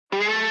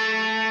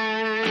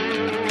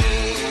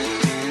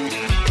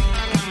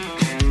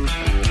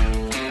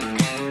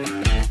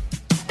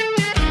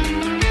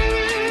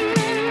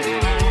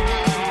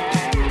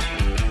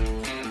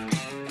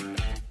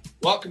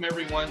welcome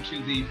everyone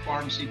to the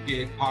Farm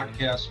CPA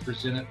podcast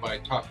presented by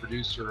Top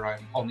Producer.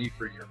 I'm Paul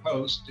Neiffer, your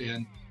host,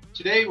 and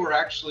today we're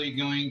actually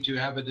going to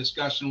have a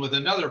discussion with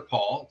another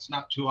Paul. It's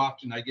not too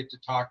often I get to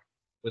talk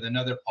with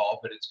another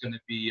Paul, but it's going to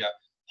be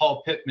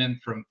Paul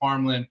Pittman from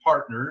Farmland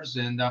Partners.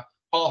 And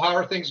Paul, how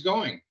are things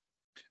going?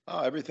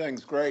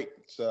 Everything's great.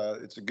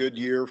 It's a good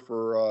year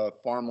for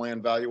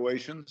farmland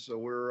valuation, so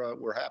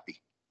we're happy.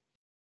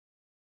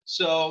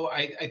 So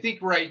I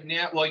think right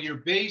now, well, you're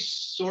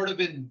based sort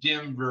of in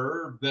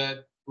Denver,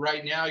 but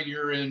right now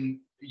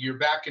you're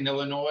back in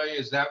Illinois.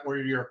 Is that where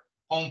your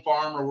home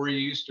farm or where you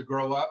used to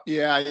grow up?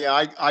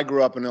 Yeah. I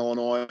grew up in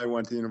Illinois. I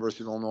went to the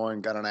University of Illinois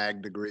and got an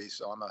ag degree,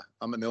 so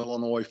I'm an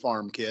Illinois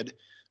farm kid,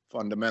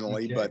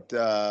 fundamentally. Okay.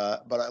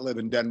 But I live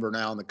in Denver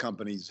now, and the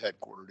company's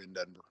headquartered in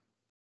Denver.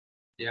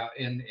 Yeah,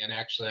 and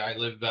actually I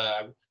live.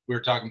 We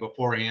were talking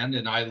beforehand,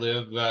 and I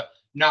live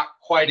not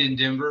quite in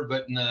Denver,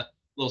 but in the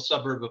little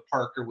suburb of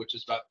Parker, which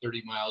is about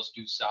 30 miles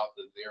due south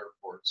of the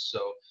airport.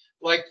 So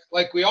like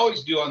we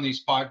always do on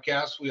these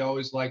podcasts, we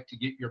always like to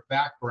get your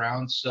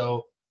background.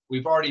 So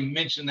we've already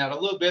mentioned that a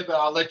little bit, but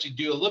I'll let you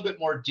do a little bit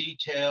more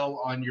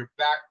detail on your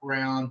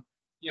background,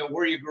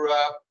 where you grew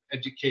up,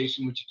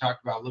 education, which you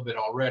talked about a little bit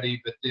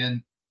already, but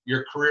then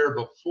your career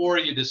before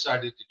you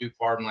decided to do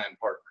Farmland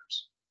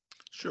Partners.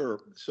 Sure.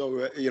 So,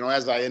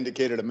 as I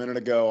indicated a minute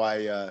ago,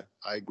 I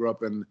grew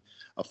up in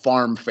a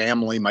farm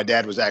family. My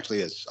dad was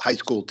actually a high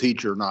school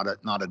teacher, not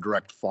a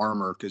direct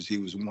farmer, because he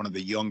was one of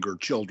the younger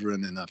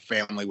children in a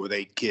family with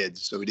 8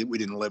 kids. So we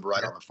didn't live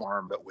right on the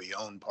farm, but we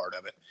owned part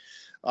of it.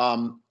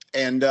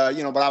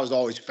 But I was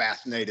always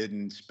fascinated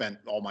and spent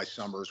all my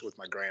summers with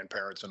my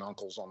grandparents and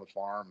uncles on the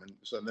farm. And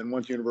so then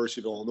went to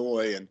University of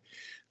Illinois. And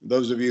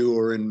those of you who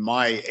are in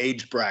my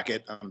age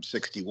bracket, I'm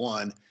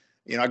 61.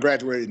 I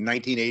graduated in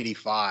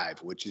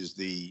 1985, which is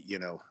the,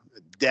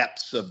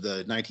 depths of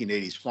the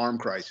 1980s farm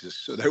crisis.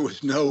 So there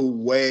was no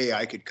way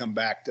I could come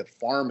back to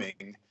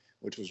farming,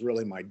 which was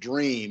really my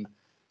dream.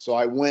 So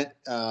I went,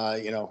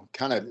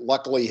 kind of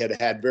luckily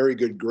had very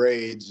good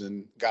grades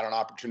and got an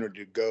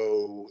opportunity to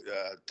go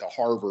to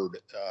Harvard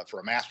for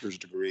a master's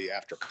degree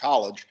after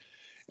college.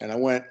 And I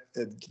went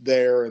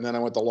there, and then I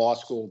went to law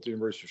school at the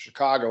University of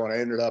Chicago, and I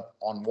ended up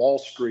on Wall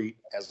Street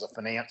as a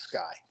finance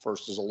guy,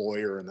 first as a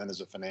lawyer and then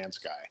as a finance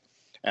guy.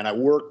 And I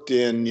worked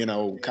in,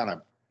 kind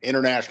of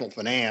international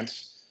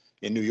finance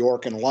in New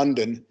York and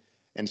London,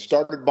 and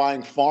started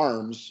buying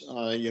farms,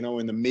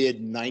 in the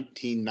mid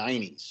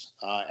 1990s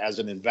as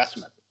an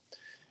investment.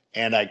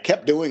 And I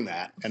kept doing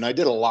that. And I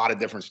did a lot of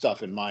different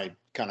stuff in my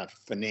kind of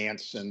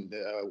finance and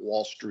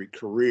Wall Street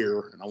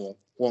career. And I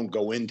won't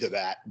go into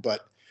that,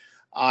 but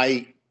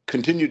I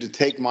continued to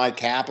take my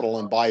capital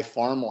and buy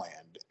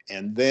farmland.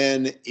 And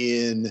then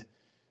in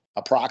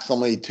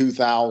approximately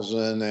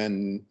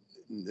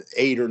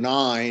 2008 or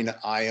 9,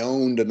 I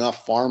owned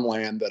enough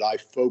farmland that I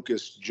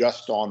focused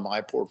just on my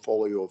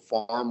portfolio of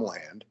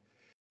farmland.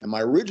 And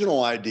my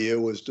original idea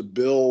was to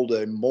build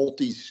a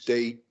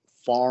multi-state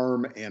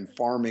farm and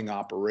farming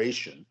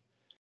operation.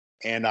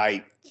 And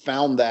I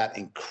found that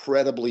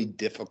incredibly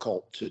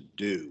difficult to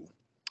do.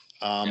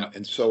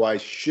 And so I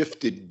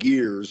shifted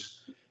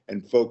gears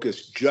and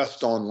focused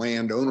just on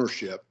land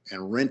ownership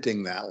and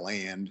renting that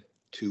land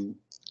to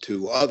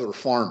other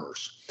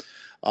farmers.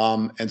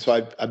 And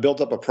so I built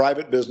up a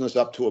private business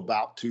up to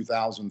about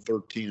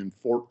 2013 and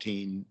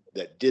 14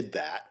 that did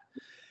that.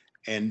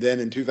 And then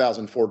in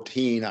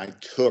 2014, I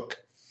took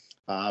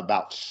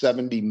about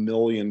 $70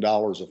 million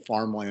of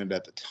farmland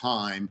at the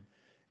time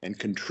and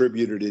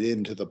contributed it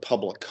into the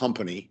public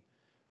company,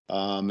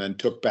 and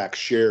took back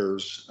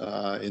shares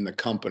in the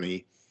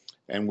company,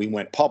 and we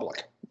went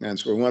public. And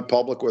so we went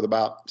public with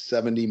about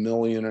 70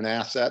 million in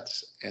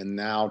assets. And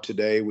now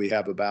today we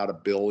have about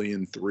 $1.3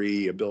 billion.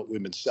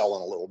 We've been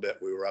selling a little bit.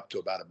 We were up to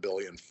about $1.4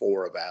 billion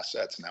of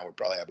assets. Now we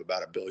probably have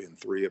about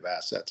 $1.3 billion of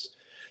assets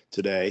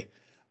today.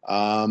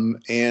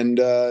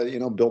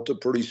 Built a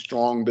pretty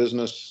strong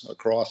business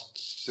across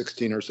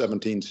 16 or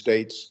 17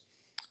 states.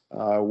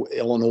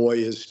 Illinois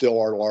is still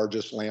our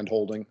largest land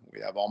holding.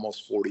 We have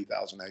almost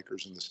 40,000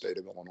 acres in the state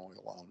of Illinois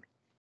alone.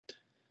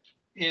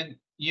 And,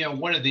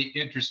 one of the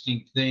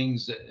interesting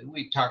things that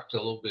we talked a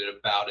little bit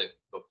about it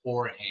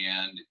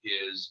beforehand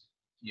is,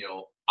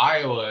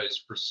 Iowa is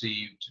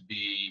perceived to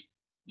be,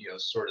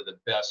 sort of the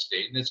best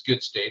state, and it's a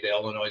good state.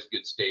 Illinois is a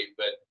good state,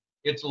 but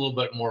it's a little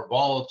bit more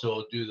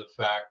volatile due to the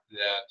fact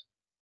that,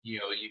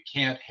 you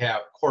can't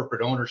have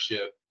corporate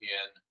ownership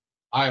in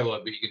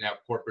Iowa, but you can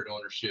have corporate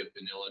ownership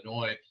in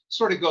Illinois.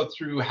 Sort of go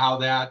through how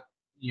that,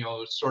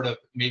 sort of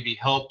maybe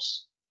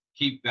helps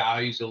keep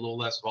values a little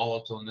less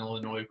volatile in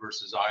Illinois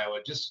versus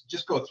Iowa.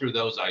 Just go through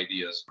those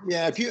ideas.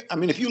 Yeah,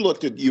 if you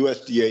looked at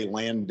USDA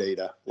land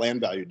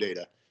value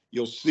data,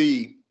 you'll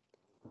see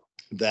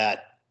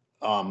that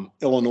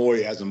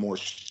Illinois has a more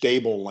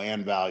stable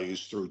land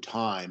values through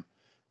time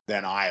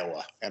than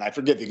Iowa. And I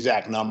forget the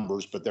exact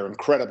numbers, but they're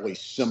incredibly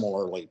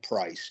similarly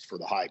priced for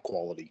the high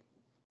quality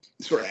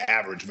sort of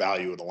average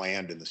value of the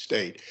land in the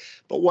state.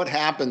 But what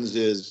happens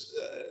is,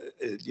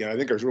 I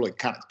think there's really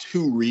kind of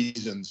 2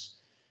 reasons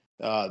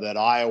that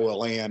Iowa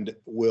land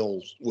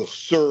will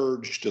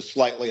surge to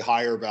slightly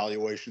higher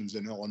valuations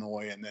in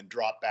Illinois and then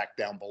drop back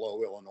down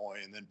below Illinois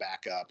and then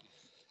back up.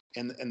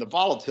 And the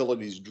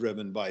volatility is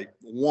driven by,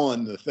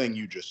 one, the thing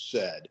you just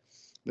said.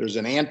 There's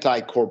an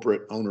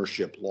anti-corporate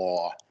ownership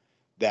law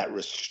that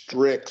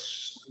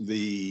restricts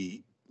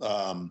the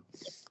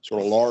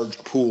sort of large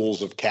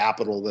pools of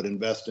capital that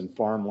invest in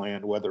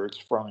farmland, whether it's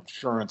from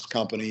insurance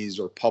companies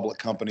or public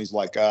companies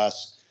like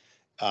us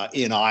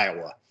in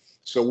Iowa.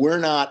 So we're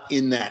not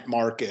in that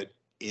market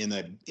in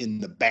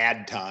the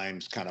bad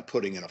times, kind of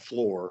putting in a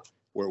floor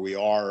where we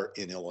are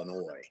in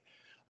Illinois.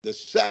 The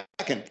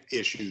second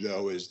issue,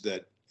 though, is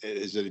that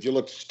if you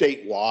look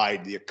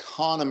statewide, the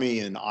economy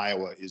in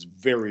Iowa is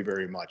very,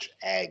 very much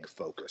ag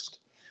focused.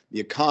 The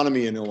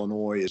economy in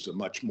Illinois is a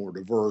much more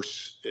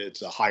diverse.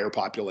 It's a higher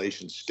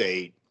population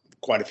state,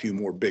 quite a few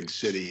more big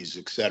cities,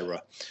 et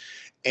cetera.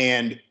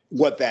 And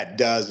what that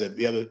does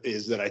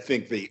is that I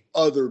think the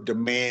other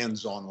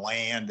demands on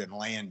land and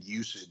land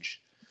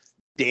usage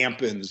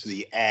dampens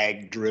the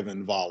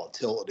ag-driven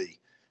volatility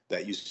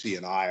that you see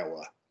in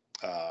Iowa.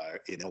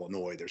 In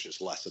Illinois, there's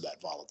just less of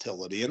that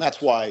volatility, and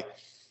that's why,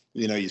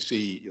 you'll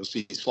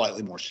see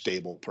slightly more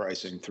stable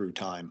pricing through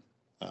time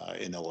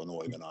in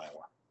Illinois than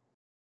Iowa.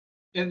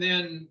 And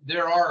then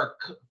there are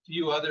a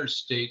few other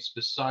states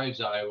besides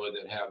Iowa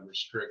that have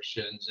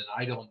restrictions, and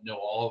I don't know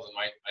all of them.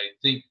 I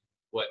think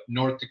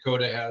North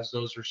Dakota has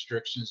those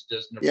restrictions.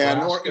 Does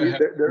Nebraska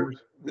have?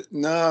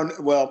 No.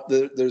 Well,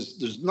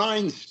 there's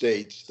 9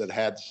 states that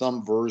had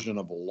some version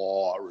of a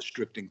law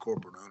restricting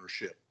corporate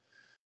ownership,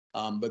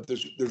 but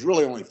there's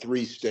really only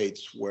 3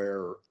 states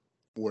where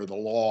the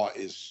law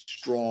is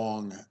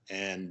strong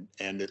and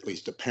at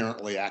least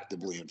apparently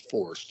actively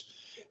enforced.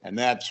 And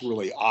that's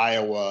really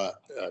Iowa,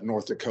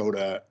 North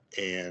Dakota,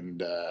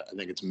 and I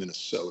think it's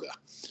Minnesota.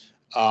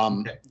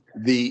 Okay.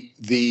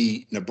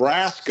 The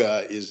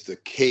Nebraska is the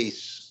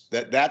case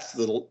that's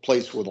the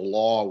place where the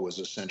law was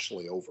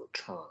essentially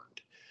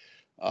overturned.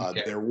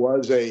 Okay. There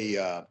was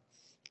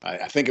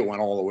I think it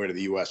went all the way to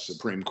the U.S.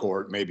 Supreme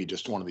Court, maybe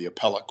just one of the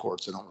appellate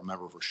courts. I don't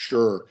remember for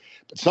sure.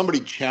 But somebody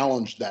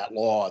challenged that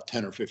law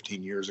 10 or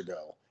 15 years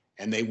ago,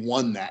 and they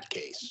won that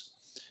case.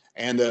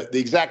 And the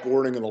exact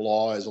wording of the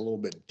law is a little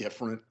bit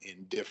different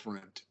in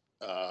different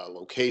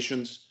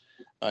locations,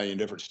 in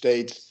different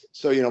states.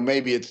 So,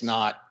 maybe it's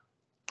not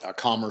a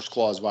Commerce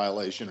Clause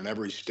violation in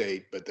every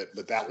state, but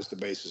that was the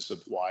basis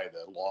of why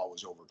the law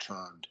was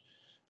overturned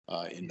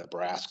in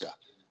Nebraska.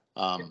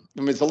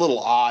 It's a little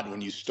odd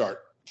when you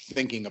start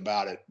thinking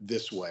about it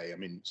this way.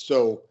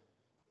 So,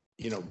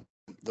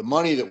 the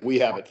money that we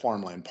have at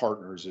Farmland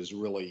Partners is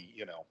really,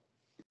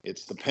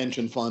 it's the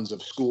pension funds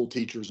of school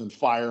teachers and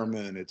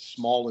firemen, it's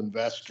small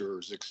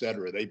investors, et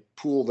cetera. They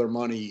pool their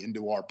money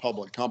into our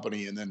public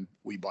company and then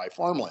we buy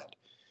farmland.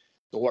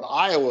 So what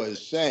Iowa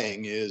is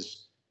saying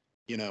is,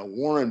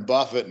 Warren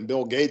Buffett and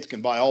Bill Gates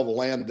can buy all the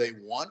land they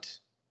want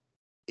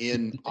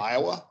in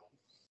Iowa,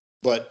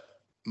 but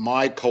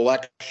my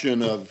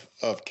collection of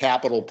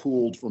capital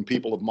pooled from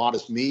people of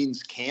modest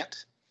means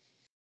can't.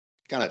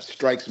 Kind of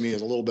strikes me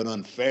as a little bit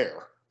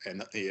unfair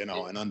and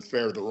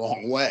unfair the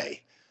wrong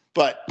way.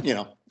 But,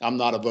 I'm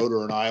not a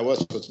voter in Iowa,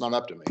 so it's not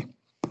up to me.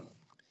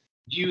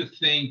 Do you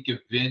think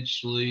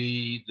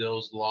eventually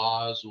those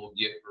laws will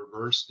get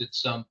reversed at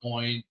some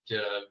point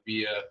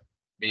via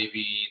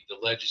maybe the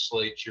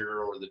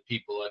legislature or the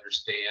people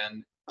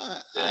understand?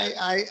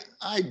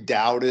 I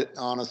doubt it,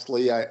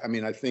 honestly.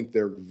 I think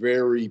they're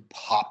very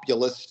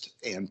populist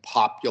and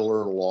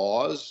popular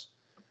laws,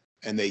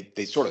 and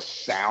they sort of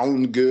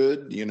sound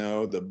good.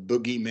 The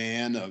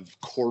boogeyman of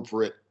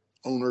corporate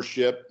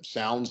ownership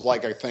sounds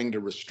like a thing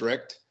to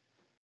restrict.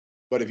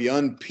 But if you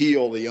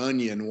unpeel the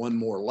onion one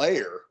more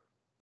layer,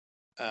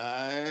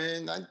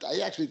 I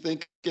actually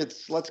think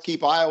it's let's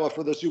keep Iowa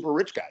for the super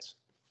rich guys.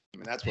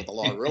 That's what the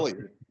law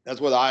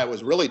that's what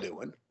Iowa's really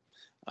doing.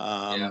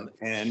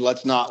 And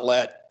let's not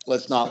let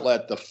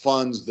the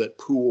funds that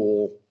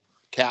pool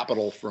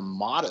capital from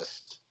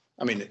modest.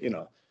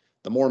 The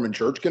Mormon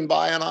Church can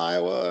buy in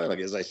Iowa. Like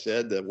as I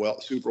said, the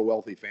super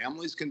wealthy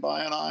families can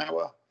buy in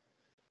Iowa,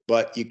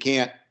 but you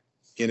can't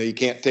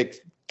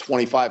take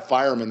 25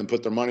 firemen and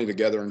put their money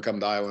together and come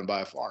to Iowa and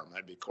buy a farm.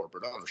 That'd be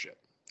corporate ownership.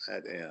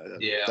 That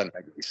doesn't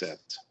make any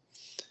sense.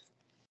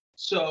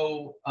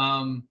 So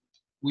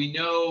we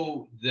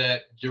know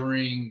that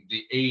during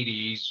the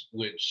 80s,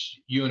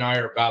 which you and I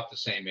are about the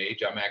same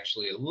age, I'm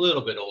actually a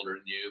little bit older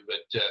than you,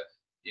 but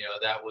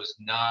that was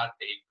not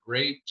a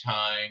great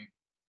time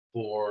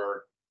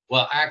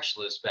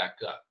actually, let's back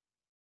up.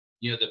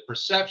 The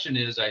perception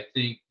is, I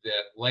think,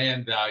 that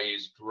land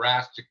values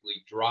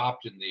drastically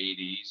dropped in the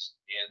 80s.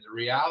 And the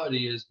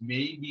reality is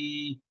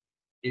maybe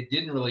it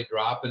didn't really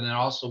drop. And then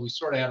also we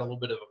sort of had a little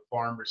bit of a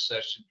farm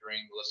recession during,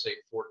 let's say,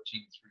 14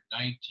 through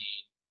 19.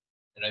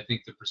 And I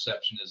think the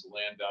perception is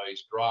land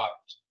values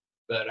dropped.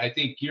 But I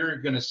think you're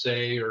going to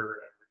say, or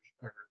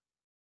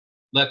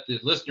let the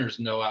listeners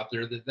know out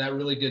there that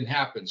really didn't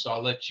happen. So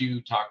I'll let you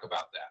talk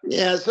about that.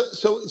 Yeah.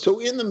 So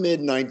in the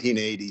mid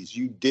 1980s,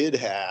 you did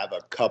have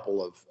a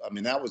couple of,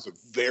 that was a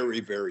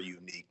very, very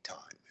unique time.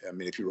 I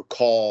mean, if you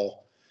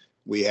recall,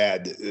 we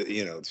had,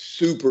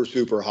 super,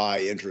 super high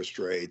interest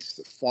rates.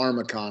 The farm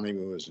economy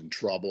was in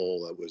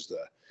trouble. It was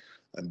the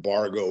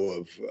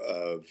embargo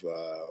of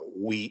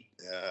wheat,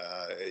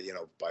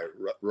 by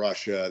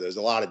Russia. There's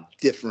a lot of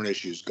different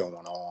issues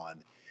going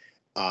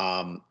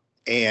on.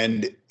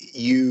 And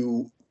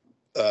you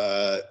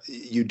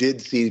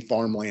did see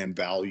farmland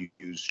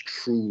values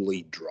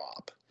truly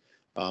drop.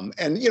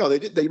 And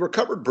they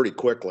recovered pretty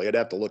quickly. I'd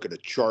have to look at a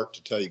chart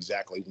to tell you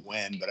exactly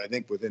when, but I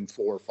think within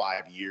 4 or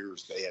 5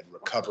 years they had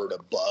recovered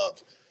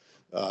above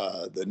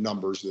the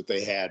numbers that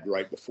they had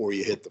right before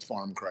you hit the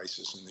farm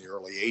crisis in the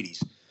early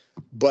 80s.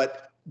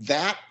 But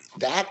that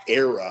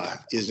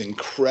era is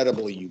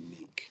incredibly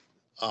unique.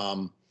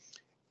 And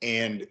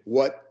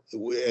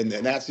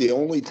that's the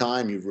only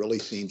time you've really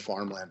seen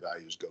farmland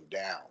values go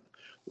down.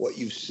 What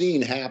you've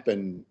seen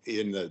happen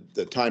in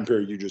the time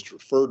period you just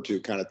referred to,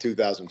 kind of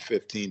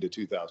 2015 to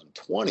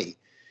 2020,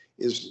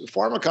 is the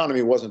farm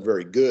economy wasn't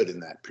very good in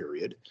that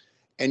period.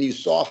 And you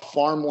saw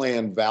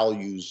farmland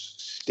values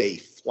stay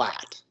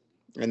flat.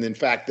 And in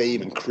fact, they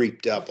even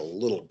creeped up a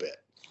little bit,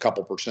 a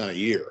couple percent a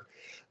year.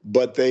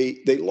 But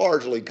they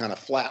largely kind of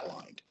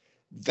flatlined.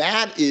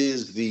 That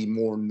is the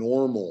more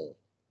normal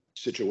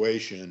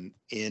situation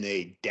in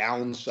a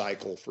down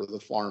cycle for the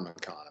farm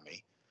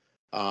economy.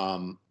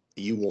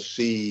 You will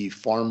see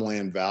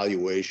farmland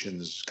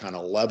valuations kind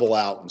of level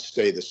out and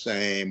stay the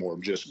same or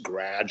just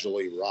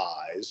gradually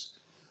rise.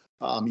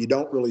 You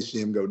don't really see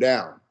them go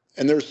down.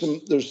 And there's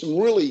some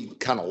really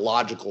kind of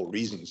logical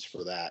reasons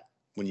for that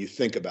when you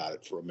think about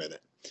it for a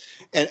minute.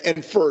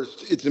 And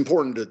first, it's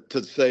important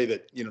to say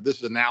that,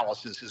 this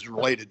analysis is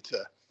related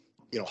to,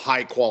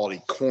 high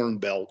quality corn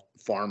belt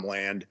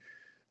farmland,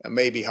 and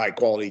maybe high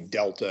quality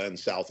Delta and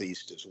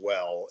Southeast as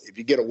well. If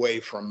you get away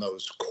from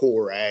those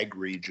core ag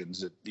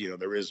regions,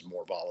 there is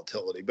more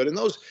volatility. But in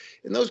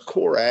those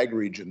core ag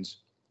regions,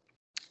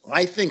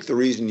 I think the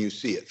reason you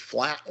see it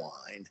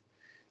flatline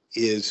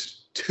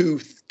is two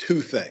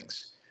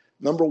things.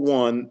 Number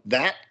one,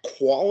 that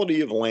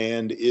quality of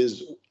land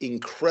is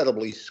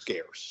incredibly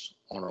scarce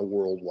on a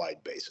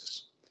worldwide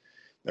basis.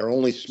 There are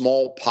only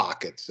small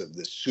pockets of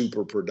this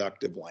super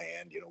productive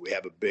land. We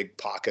have a big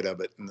pocket of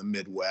it in the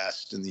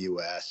Midwest in the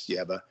U.S. You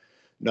have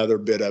another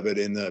bit of it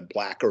in the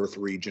Black Earth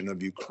region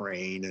of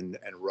Ukraine and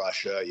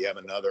Russia. You have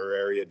another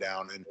area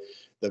down in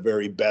the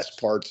very best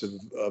parts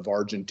of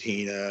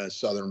Argentina,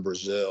 southern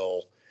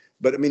Brazil.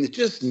 But I mean, it's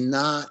just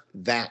not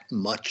that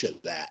much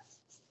of that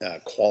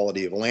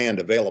quality of land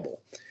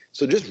available.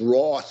 So just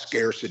raw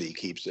scarcity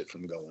keeps it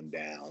from going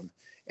down.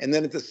 And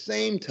then at the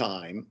same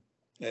time,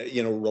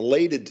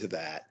 related to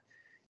that,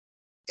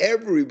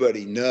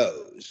 everybody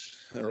knows,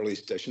 or at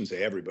least I shouldn't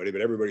say everybody,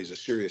 but everybody's a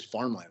serious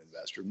farmland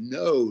investor,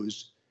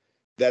 knows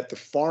that the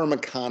farm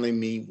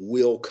economy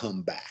will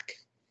come back.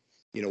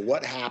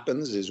 What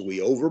happens is we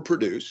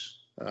overproduce.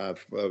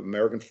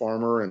 American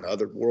farmer and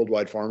other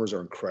worldwide farmers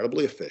are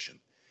incredibly efficient,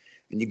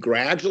 and you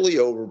gradually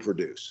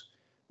overproduce.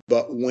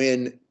 But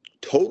when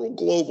total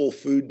global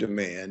food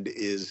demand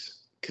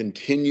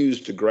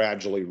continues to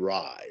gradually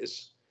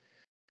rise,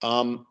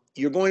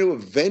 you're going to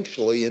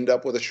eventually end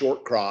up with a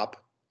short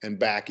crop and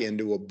back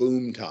into a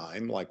boom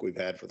time like we've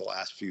had for the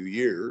last few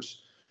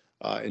years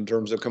in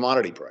terms of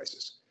commodity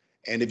prices.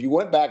 And if you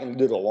went back and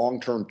did a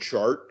long-term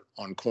chart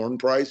on corn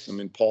price, I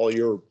mean, Paul,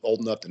 you're old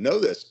enough to know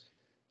this.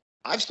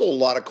 I've sold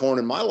a lot of corn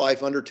in my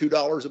life under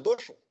 $2 a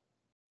bushel.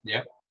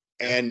 Yeah.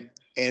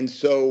 And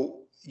so,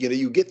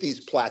 you get these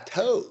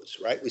plateaus,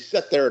 right? We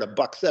sit there at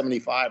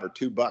 $1.75 or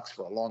 $2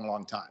 for a long,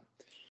 long time.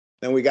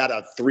 Then we got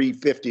a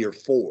 $3.50 or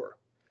 $4.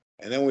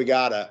 And then we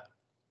got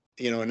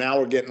now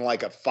we're getting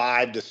like a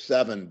 5 to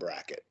 7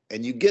 bracket.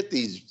 And you get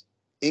these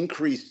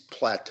increased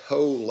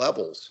plateau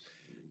levels.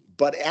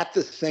 But at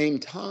the same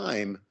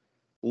time,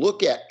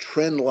 look at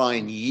trend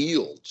line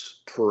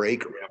yields per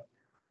acre.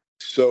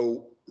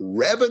 So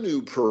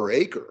revenue per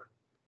acre,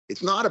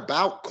 it's not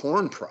about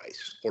corn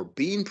price or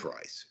bean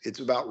price. It's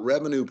about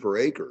revenue per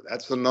acre.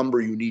 That's the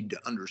number you need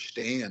to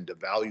understand to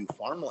value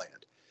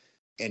farmland.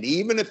 And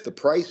even if the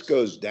price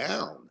goes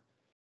down,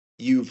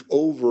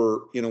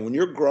 when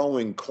you're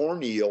growing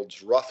corn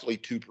yields roughly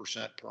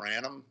 2% per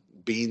annum,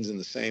 beans in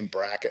the same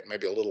bracket,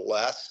 maybe a little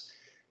less,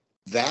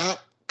 that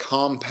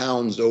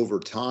compounds over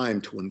time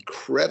to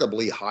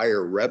incredibly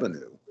higher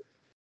revenue,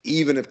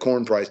 even if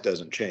corn price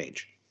doesn't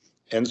change.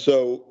 And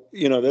so,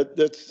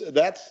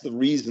 that's the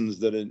reasons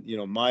that,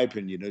 in my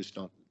opinion, I just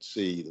don't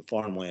see the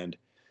farmland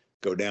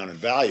go down in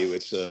value.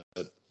 It's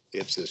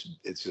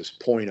this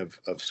point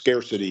of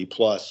scarcity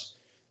plus,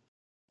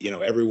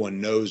 everyone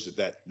knows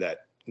that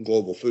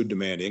global food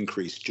demand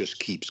increase just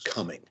keeps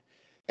coming.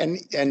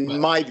 And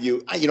my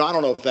view, I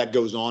don't know if that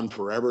goes on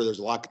forever. There's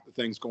a lot of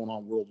things going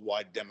on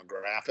worldwide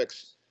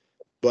demographics.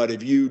 But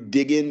if you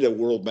dig into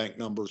World Bank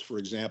numbers, for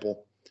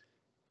example,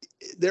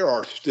 there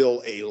are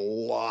still a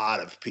lot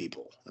of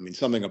people. I mean,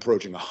 something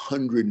approaching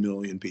 100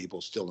 million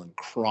people still in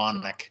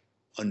chronic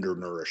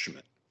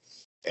undernourishment.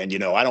 And,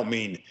 I don't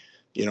mean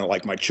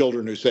Like my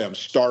children who say I'm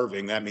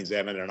starving, that means they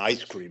haven't had an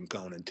ice cream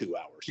cone in 2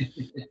 hours.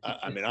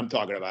 I mean, I'm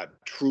talking about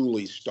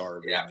truly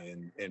starving Yeah.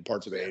 in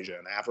parts of Yeah. Asia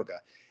and Africa.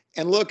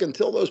 And look,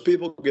 until those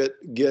people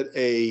get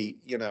a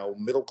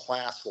middle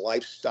class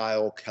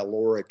lifestyle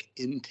caloric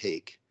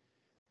intake,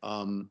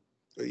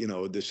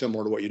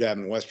 similar to what you'd have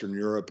in Western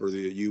Europe or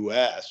the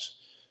U.S.,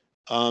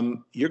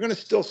 you're going to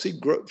still see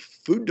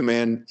food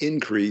demand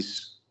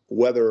increase,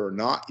 whether or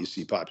not you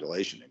see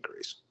population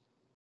increase.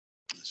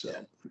 So.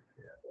 Yeah.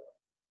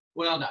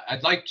 Well,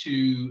 I'd like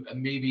to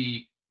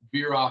maybe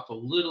veer off a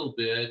little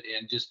bit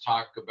and just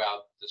talk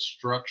about the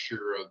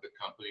structure of the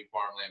company,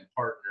 Farmland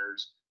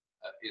Partners.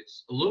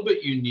 It's a little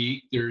bit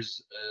unique.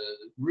 There's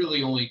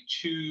really only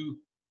two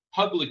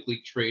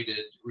publicly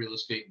traded real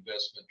estate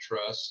investment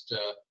trusts.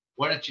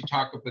 Why don't you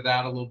talk about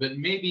that a little bit?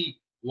 Maybe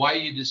why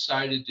you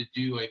decided to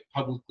do a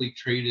publicly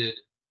traded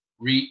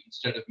REIT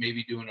instead of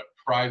maybe doing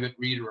a private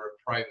REIT or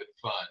a private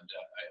fund.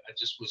 I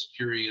just was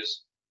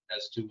curious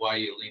as to why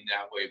you lean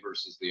that way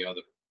versus the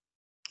other.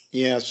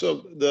 Yeah,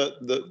 so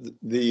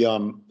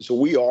so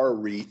we are a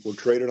REIT. We're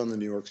traded on the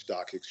New York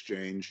Stock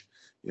Exchange.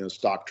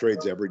 Stock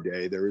trades every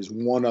day. There is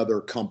one other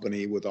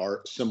company with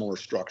our similar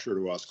structure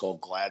to us called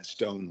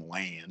Gladstone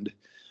Land,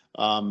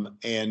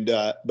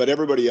 but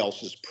everybody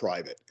else is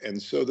private.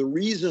 And so the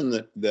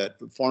reason that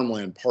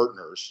Farmland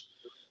Partners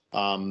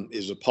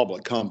is a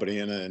public company,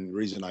 and the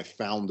reason I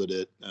founded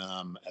it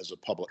as a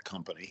public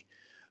company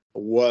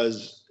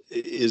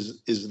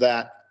is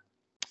that.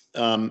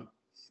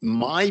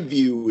 My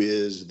view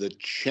is the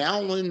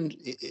challenge,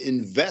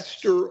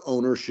 investor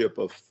ownership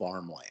of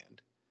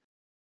farmland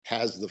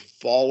has the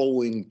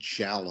following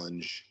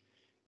challenge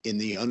in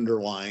the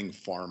underlying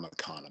farm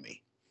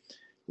economy.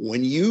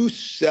 When you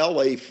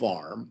sell a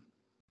farm,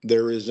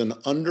 there is an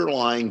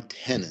underlying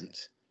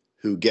tenant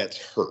who gets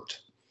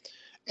hurt.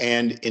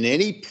 And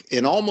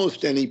in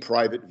almost any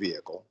private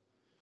vehicle,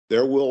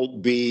 there will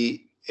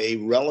be a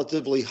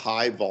relatively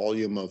high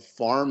volume of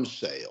farm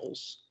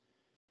sales,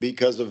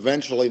 because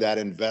eventually that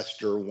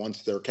investor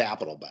wants their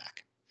capital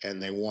back,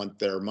 and they want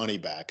their money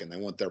back, and they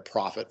want their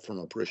profit from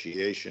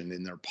appreciation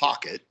in their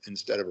pocket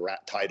instead of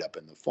tied up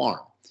in the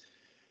farm.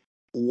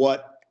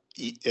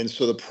 And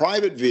so the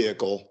private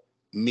vehicle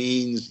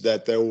means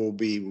that there will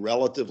be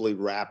relatively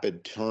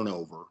rapid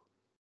turnover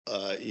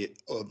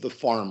of the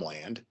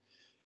farmland,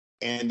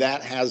 and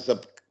that has a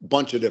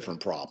bunch of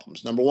different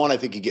problems. Number one, I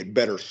think you get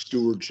better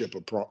stewardship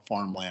of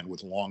farmland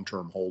with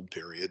long-term hold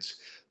periods.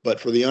 But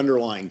for the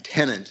underlying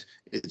tenant,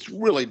 it's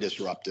really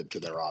disruptive to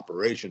their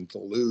operation to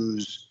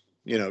lose,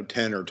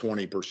 10 or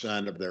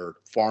 20% of their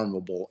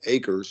farmable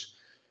acres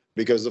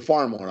because the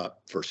farm went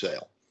up for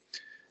sale.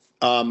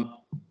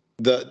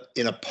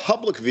 In a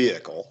public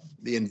vehicle,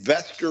 the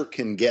investor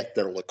can get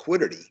their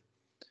liquidity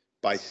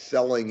by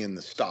selling in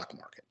the stock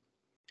market.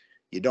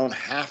 You don't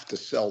have to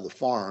sell the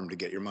farm to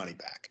get your money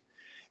back.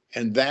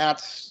 And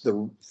that's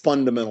the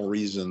fundamental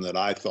reason that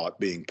I thought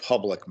being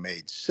public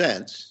made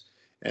sense.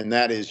 And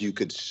that is you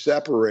could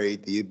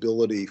separate the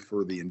ability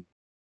for the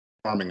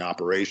farming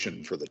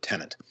operation for the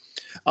tenant.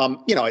 I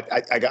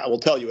will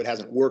tell you, it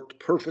hasn't worked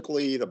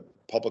perfectly. The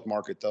public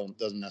market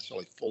doesn't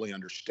necessarily fully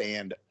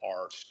understand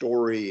our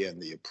story and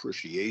the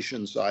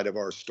appreciation side of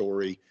our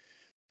story.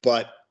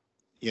 But,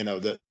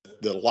 the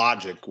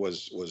logic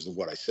was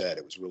what I said.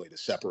 It was really to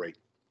separate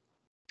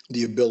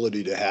the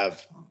ability to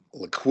have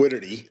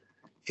liquidity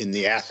in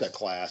the asset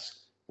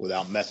class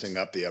without messing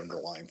up the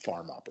underlying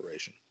farm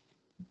operation.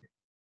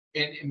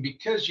 And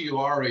because you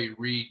are a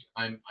REIT,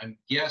 I'm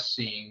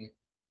guessing,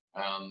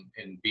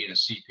 and being a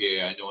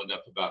CPA, I know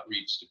enough about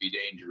REITs to be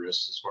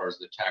dangerous as far as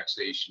the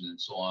taxation and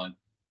so on.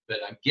 But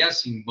I'm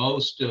guessing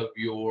most of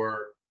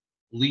your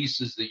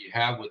leases that you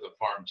have with a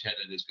farm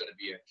tenant is going to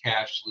be a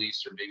cash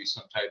lease or maybe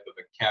some type of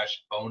a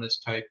cash bonus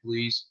type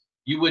lease.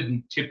 You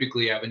wouldn't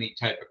typically have any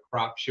type of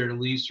crop share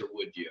lease, or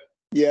would you?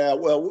 Yeah,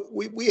 well,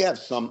 we have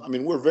some. I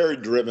mean, we're very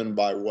driven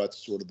by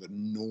what's sort of the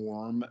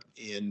norm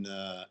in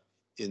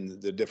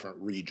the different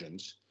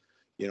regions.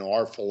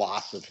 Our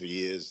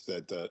philosophy is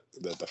that the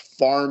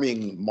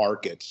farming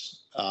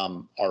markets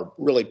are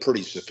really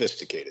pretty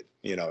sophisticated.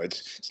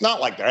 It's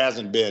not like there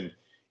hasn't been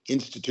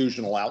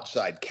institutional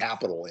outside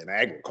capital in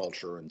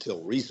agriculture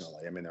until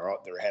recently. I mean,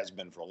 there has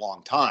been for a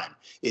long time.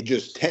 It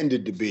just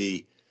tended to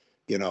be,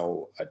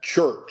 a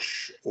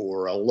church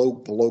or a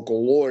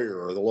local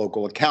lawyer or the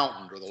local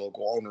accountant or the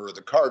local owner of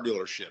the car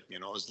dealership.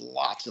 There's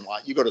lots and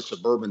lots. You go to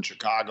suburban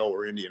Chicago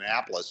or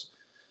Indianapolis,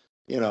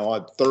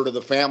 a third of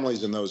the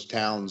families in those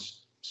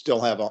towns still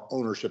have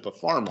ownership of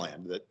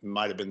farmland that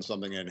might have been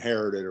something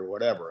inherited or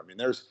whatever. I mean,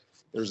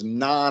 there's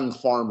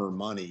non-farmer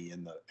money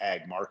in the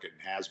ag market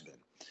and has been.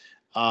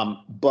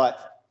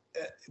 But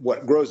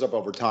what grows up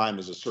over time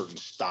is a certain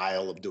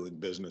style of doing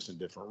business in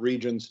different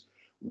regions.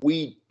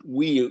 We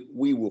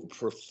will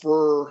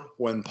prefer,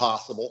 when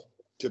possible,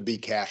 to be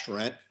cash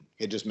rent.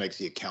 It just makes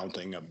the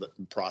accounting of the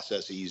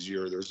process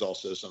easier. There's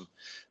also some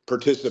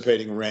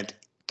participating rent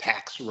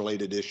tax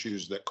related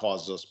issues that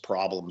cause us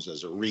problems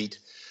as a REIT.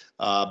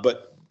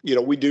 But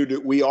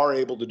we are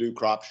able to do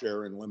crop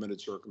share in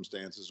limited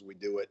circumstances. We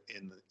do it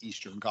in the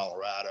eastern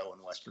Colorado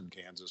and western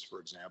Kansas, for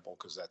example,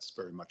 because that's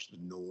very much the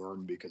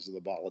norm because of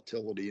the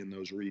volatility in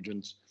those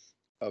regions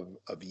of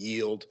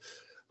yield.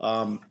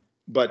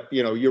 But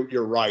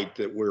you're right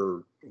that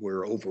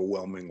we're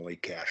overwhelmingly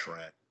cash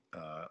rent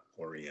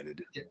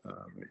oriented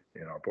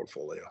in our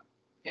portfolio.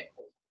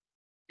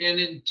 And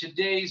in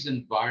today's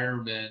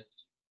environment,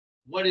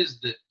 what is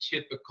the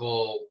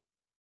typical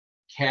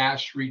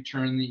cash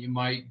return that you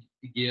might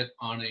get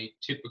on a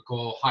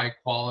typical high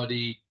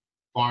quality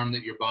farm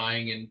that you're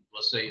buying in,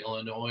 let's say,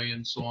 Illinois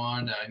and so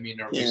on? I mean,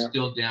 are we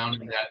still down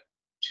in that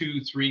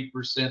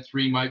 2-3%?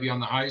 3 might be on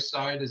the high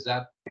side. Is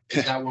that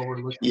what we're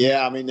looking at?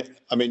 Yeah, I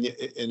mean,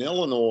 in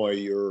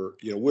Illinois,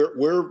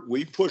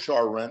 we push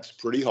our rents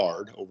pretty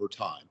hard over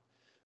time,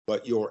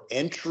 but your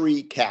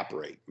entry cap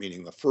rate,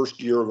 meaning the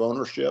first year of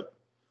ownership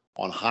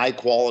on high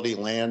quality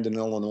land in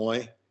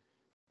Illinois,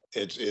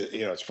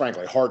 it's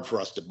frankly hard for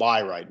us to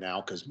buy right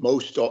now because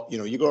most,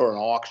 you go to an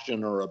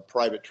auction or a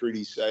private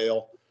treaty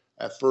sale,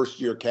 at first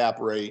year cap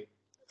rate,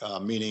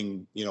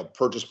 meaning,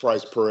 purchase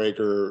price per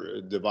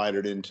acre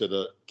divided into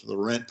the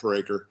rent per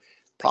acre,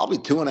 probably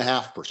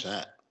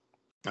 2.5%.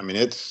 I mean,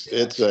 it's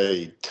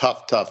a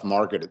tough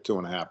market at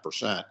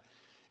 2.5%.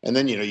 And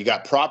then, you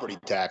got property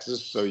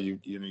taxes. So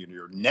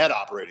your net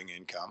operating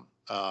income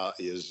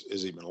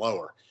is even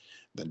lower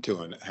than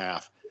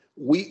 2.5.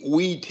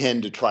 We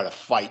tend to try to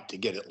fight to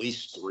get at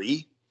least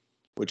 3,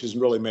 which has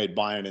really made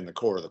buying in the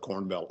core of the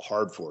Corn Belt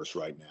hard for us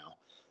right now.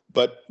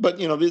 But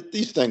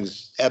these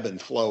things ebb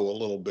and flow a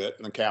little bit,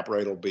 and the cap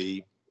rate will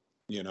be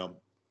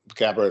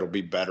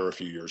better a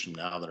few years from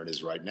now than it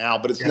is right now.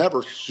 But it's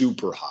never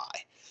super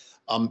high.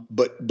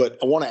 But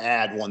I want to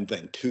add one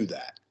thing to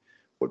that.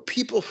 What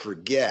people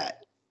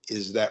forget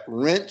is that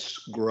rents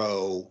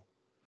grow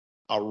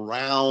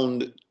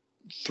around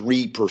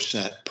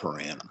 3% per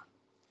annum.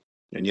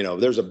 And,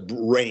 there's a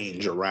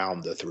range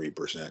around the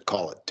 3%,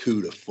 call it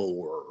 2 to 4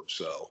 or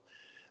so.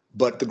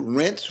 But the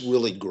rents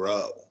really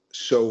grow.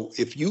 So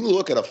if you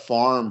look at a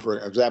farm, for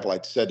example,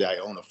 I said I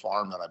own a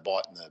farm that I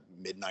bought in the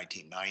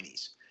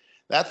mid-1990s.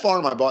 That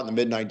farm I bought in the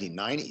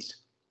mid-1990s,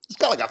 it's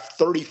got like a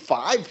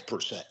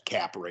 35%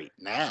 cap rate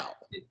now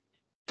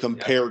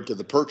compared to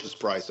the purchase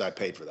price I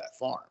paid for that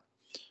farm.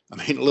 I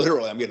mean,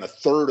 literally, I'm getting a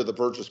third of the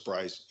purchase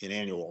price in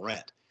annual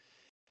rent.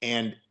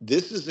 And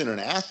this is in an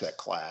asset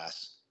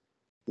class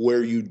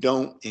where you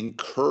don't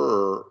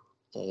incur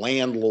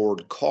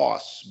landlord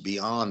costs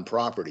beyond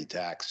property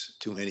tax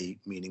to any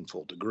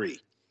meaningful degree.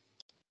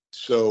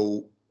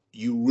 So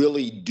you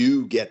really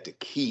do get to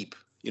keep,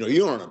 you're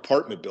in an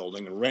apartment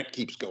building and rent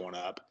keeps going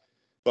up.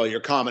 Well, your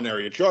common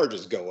area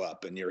charges go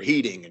up and your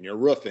heating and your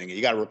roofing, and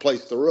you got to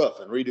replace the roof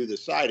and redo the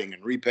siding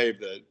and repave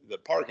the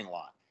parking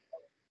lot.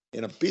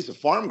 In a piece of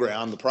farm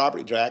ground, the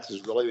property tax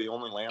is really the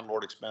only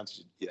landlord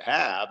expense you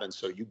have. And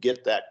so you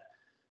get that,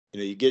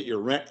 you get your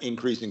rent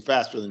increasing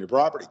faster than your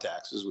property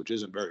taxes, which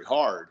isn't very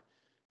hard.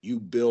 You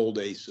build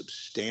a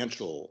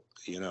substantial,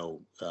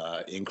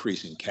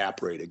 increasing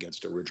cap rate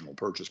against original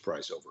purchase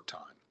price over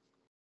time.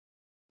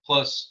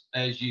 Plus,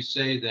 as you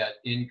say, that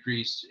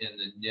increase in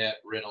the net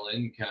rental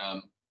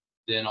income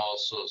then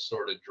also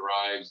sort of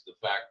drives the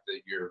fact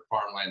that your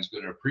farmland's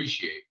going to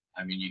appreciate.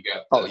 I mean, you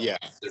got the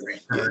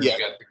return, you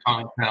got the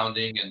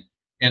compounding,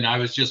 and I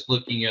was just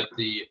looking at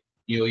the,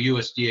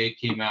 USDA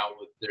came out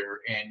with their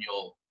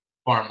annual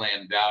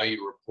farmland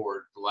value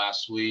report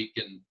last week,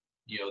 and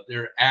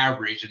their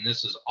average, and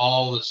this is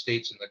all the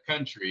states in the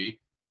country,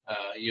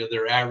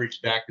 their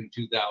average back in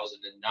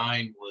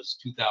 2009 was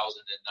 $2,090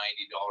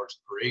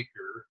 per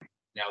acre.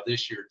 Now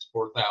this year it's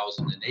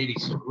 $4,080.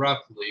 So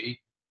roughly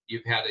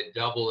you've had a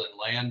double in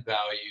land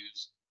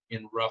values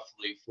in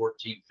roughly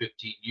 14,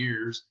 15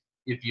 years.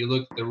 If you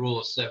look at the rule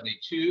of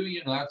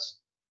 72,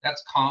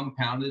 that's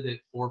compounded at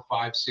 4,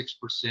 5,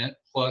 6%,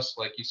 plus,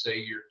 like you say,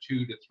 your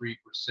 2 to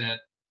 3%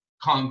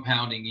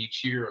 compounding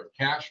each year of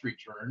cash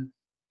return.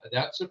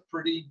 That's a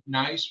pretty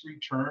nice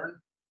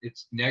return.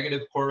 It's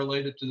negative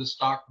correlated to the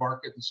stock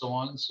market and so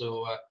on.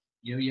 So,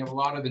 you have a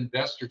lot of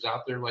investors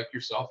out there like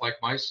yourself, like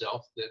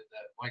myself, that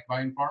like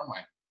buying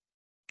farmland.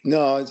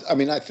 No,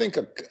 I think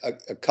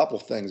a couple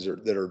things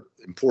that are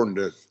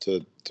important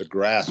to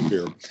grasp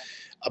here.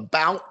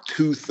 About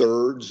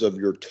 2/3 of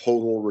your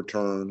total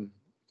return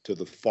to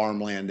the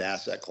farmland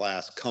asset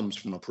class comes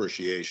from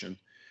appreciation,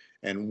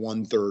 and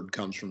 1/3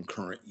 comes from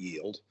current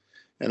yield.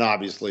 And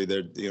obviously,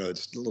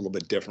 it's a little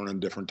bit different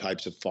in different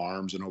types of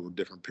farms and over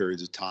different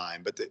periods of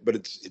time, but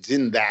it's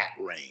in that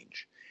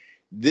range.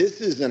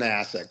 This is an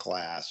asset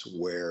class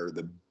where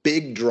the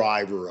big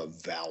driver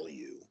of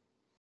value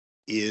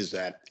is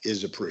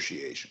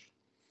appreciation,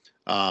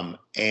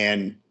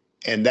 and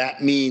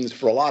that means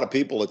for a lot of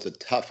people it's a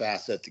tough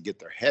asset to get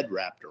their head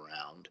wrapped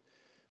around,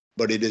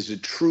 but it is a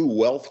true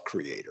wealth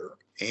creator.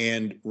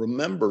 And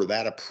remember,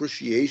 that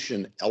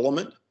appreciation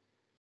element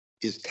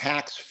is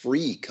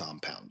tax-free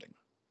compounding.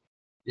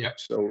 Yeah.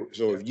 So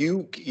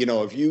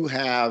if you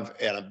have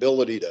an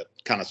ability to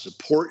kind of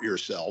support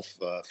yourself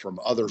from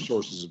other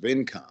sources of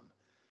income,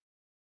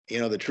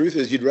 the truth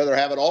is you'd rather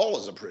have it all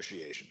as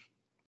appreciation.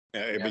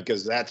 Yeah.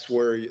 Because that's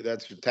your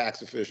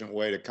tax efficient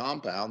way to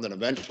compound. And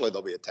eventually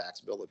there'll be a tax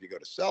bill if you go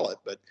to sell it,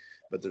 but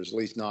there's at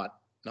least not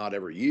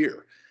every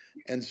year.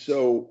 And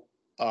so,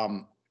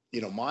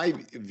 my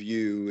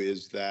view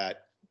is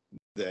that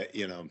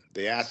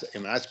the asset, I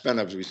mean, I spent,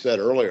 as we said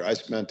earlier, I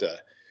spent a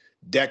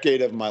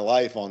decade of my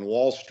life on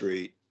Wall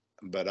Street,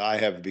 but I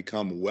have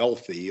become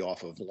wealthy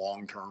off of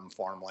long-term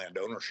farmland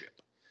ownership.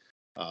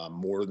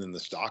 More than the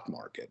stock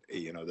market.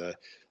 The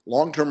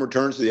long-term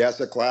returns to the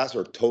asset class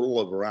are a total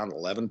of around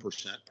 11%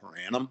 per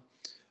annum.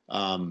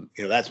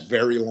 That's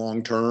very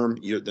long-term.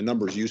 The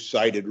numbers you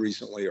cited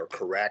recently are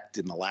correct.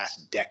 In the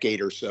last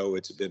decade or so,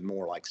 it's been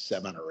more like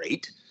 7 or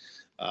 8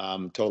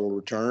 total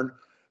return.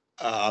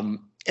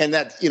 And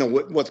that's,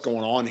 what's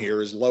going on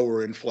here is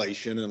lower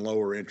inflation and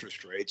lower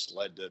interest rates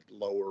led to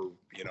lower,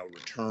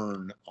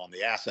 return on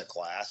the asset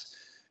class.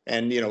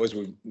 And, as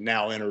we've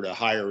now entered a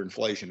higher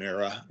inflation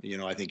era,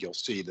 I think you'll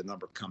see the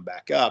number come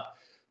back up.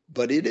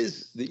 But it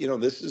is,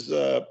 this is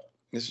a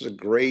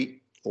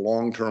great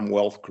long-term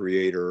wealth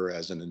creator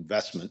as an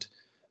investment.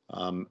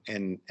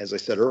 And as I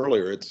said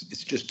earlier,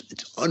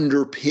 it's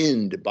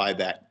underpinned by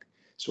that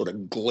sort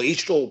of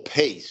glacial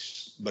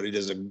pace, but it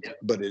is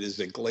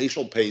a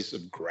glacial pace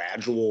of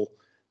gradual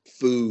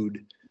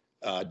food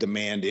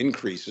demand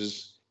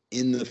increases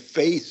in the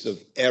face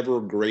of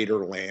ever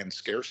greater land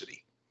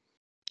scarcity.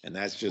 And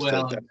that's just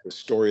that's the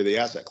story of the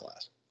asset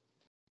class.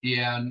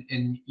 Yeah,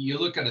 and you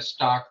look at a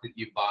stock that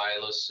you buy,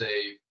 let's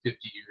say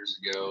 50 years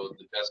ago,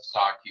 the best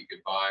stock you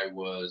could buy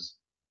was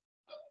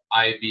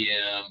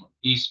IBM,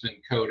 Eastman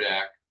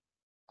Kodak,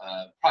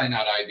 probably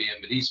not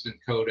IBM, but Eastman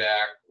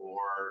Kodak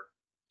or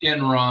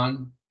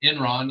Enron.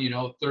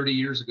 Enron, 30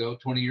 years ago,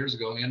 20 years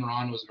ago,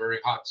 Enron was a very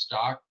hot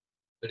stock,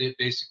 but it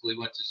basically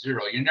went to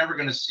zero. You're never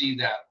going to see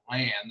that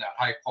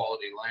high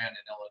quality land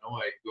in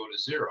Illinois go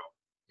to zero.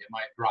 It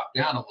might drop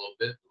down a little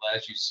bit, but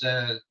as you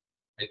said,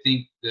 I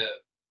think the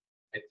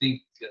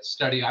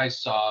study I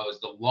saw was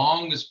the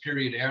longest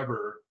period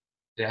ever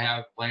to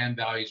have land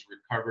values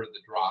recover the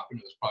drop,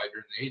 and it was probably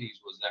during the 80s,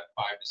 was that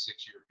 5 to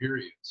 6 year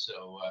period.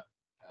 So,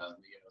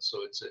 so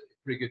it's a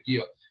pretty good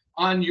deal.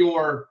 On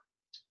your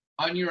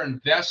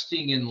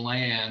investing in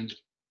land,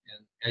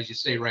 and as you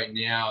say right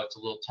now, it's a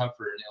little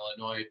tougher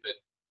in Illinois, but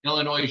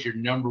Illinois is your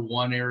number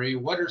one area.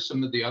 What are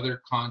some of the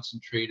other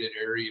concentrated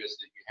areas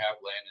that you have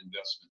land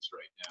investments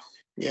right now?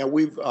 Yeah,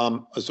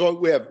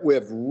 we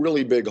have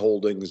really big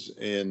holdings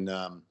in.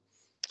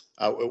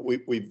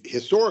 We've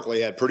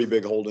historically had pretty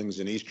big holdings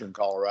in eastern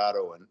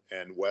Colorado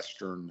and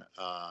western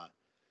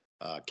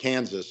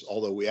Kansas.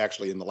 Although we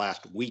actually in the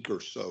last week or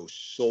so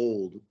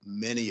sold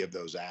many of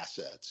those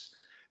assets,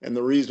 and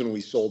the reason we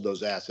sold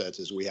those assets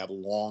is we have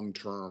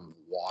long-term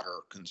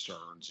water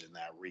concerns in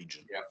that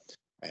region. Yep.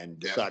 And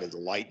decided to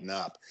lighten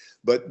up.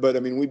 But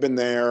I mean, we've been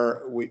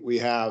there. We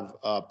have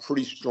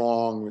pretty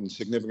strong and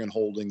significant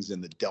holdings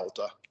in the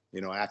Delta,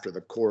 after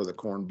the core of the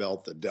Corn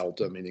Belt, the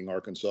Delta, meaning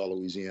Arkansas,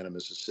 Louisiana,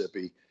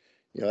 Mississippi.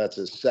 That's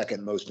the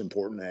second most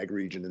important ag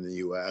region in the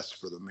U.S.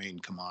 for the main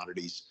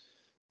commodities.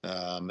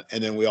 And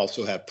then we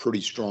also have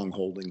pretty strong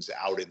holdings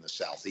out in the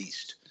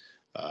Southeast,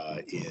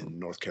 in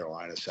North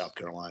Carolina, South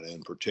Carolina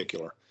in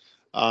particular.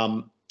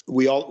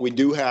 We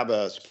do have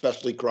a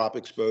specialty crop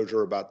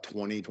exposure. About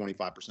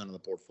 25% of the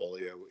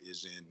portfolio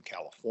is in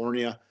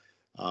California,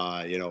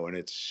 and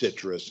it's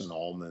citrus and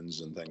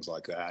almonds and things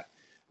like that.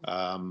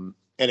 And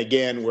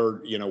again,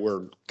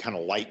 we're kind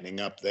of lightening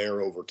up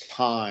there over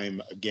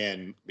time,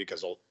 again,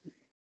 because of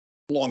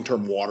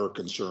long-term water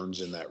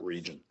concerns in that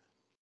region.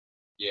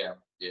 Yeah.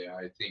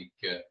 I think,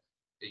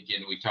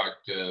 again, we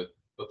talked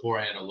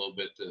beforehand a little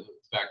bit, the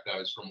fact that I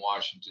was from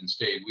Washington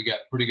State. We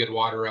got pretty good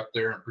water up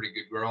there and pretty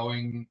good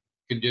growing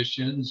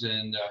conditions,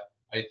 and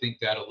I think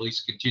that'll at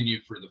least continue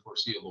for the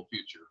foreseeable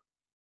future.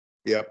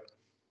 Yep.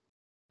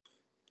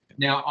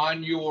 Now,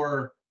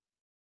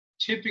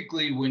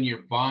 typically when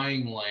you're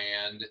buying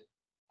land,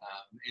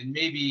 and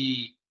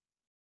maybe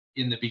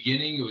in the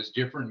beginning it was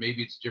different,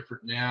 maybe it's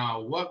different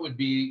now, what would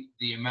be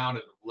the amount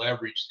of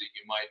leverage that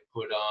you might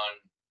put on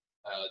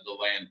the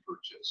land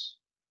purchase?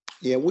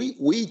 Yeah,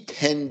 we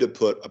tend to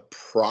put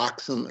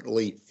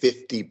approximately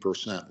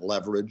 50%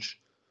 leverage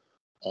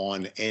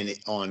on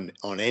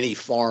any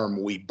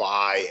farm we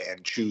buy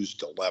and choose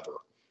to lever.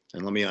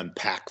 And let me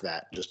unpack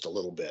that just a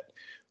little bit.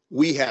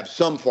 We have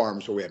some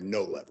farms where we have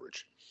no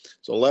leverage.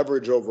 So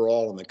leverage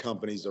overall in the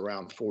company is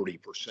around 40%.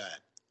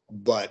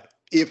 But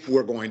if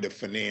we're going to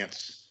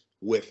finance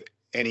with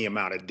any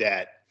amount of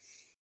debt,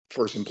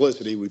 for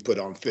simplicity, we put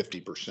on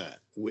 50%.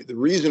 The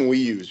reason we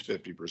use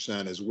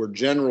 50% is we're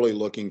generally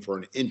looking for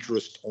an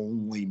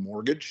interest-only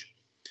mortgage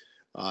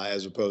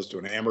as opposed to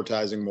an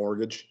amortizing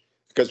mortgage.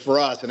 Because for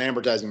us, an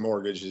amortizing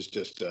mortgage is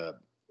just,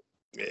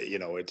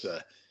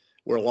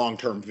 we're a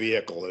long-term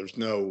vehicle. There's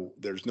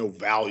no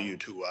value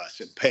to us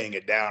in paying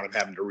it down and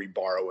having to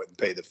reborrow it and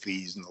pay the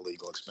fees and the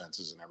legal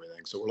expenses and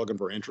everything. So we're looking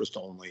for interest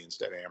only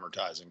instead of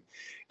amortizing.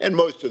 And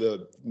most of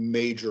the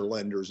major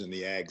lenders in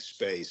the ag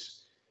space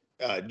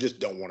just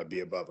don't want to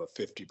be above a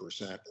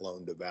 50%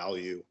 loan to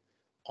value.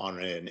 on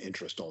an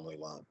interest-only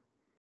loan,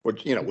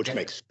 which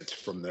makes sense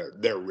from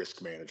their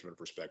risk management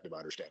perspective. I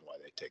understand why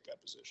they take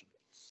that position.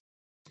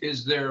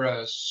 Is there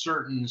a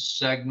certain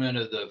segment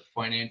of the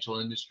financial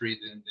industry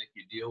then that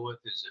you deal with?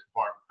 Is it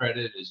farm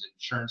credit? Is it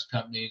insurance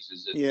companies?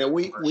 Is it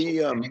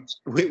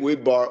we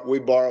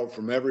borrow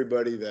from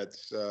everybody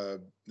that's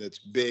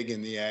big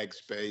in the ag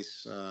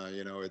space.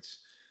 It's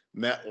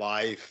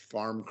MetLife,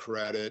 Farm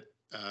Credit,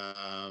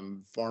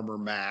 Farmer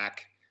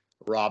Mac,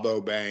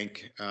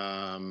 Rabobank.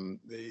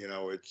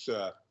 There's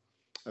a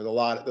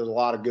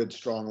lot of good,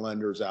 strong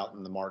lenders out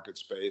in the market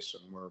space,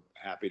 and we're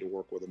happy to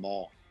work with them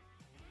all.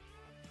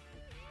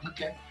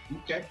 Okay.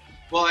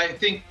 Well, I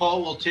think,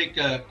 Paul, we'll take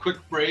a quick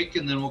break,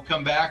 and then we'll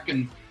come back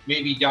and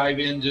maybe dive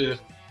into,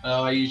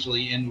 I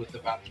usually end with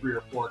about 3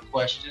 or 4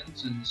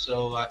 questions. And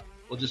so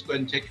we'll just go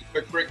ahead and take a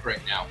quick break right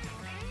now.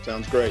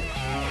 Sounds great.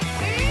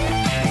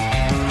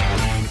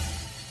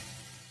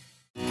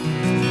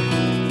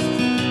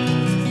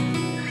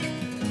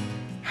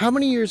 How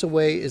many years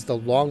away is the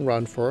long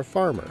run for a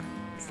farmer?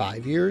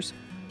 5 years?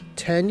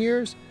 10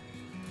 years?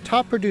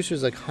 Top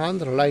producers like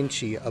Hans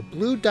Reinche of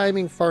Blue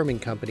Diamond Farming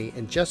Company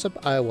in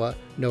Jessup, Iowa,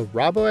 know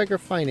RoboAgri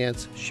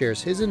Finance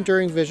shares his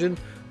enduring vision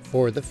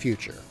for the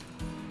future.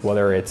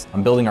 Whether it's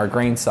building our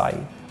grain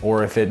site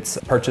or if it's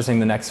purchasing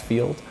the next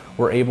field,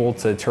 we're able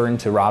to turn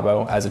to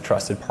Robo as a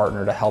trusted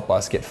partner to help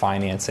us get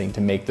financing to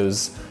make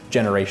those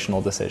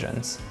generational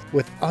decisions.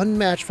 With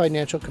unmatched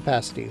financial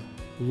capacity,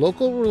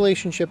 local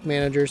relationship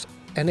managers,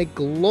 and a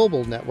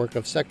global network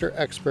of sector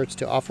experts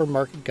to offer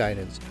market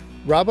guidance,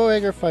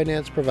 RoboAgri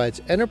Finance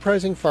provides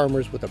enterprising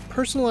farmers with a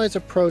personalized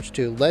approach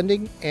to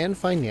lending and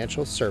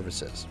financial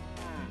services.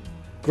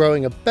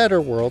 Growing a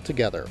better world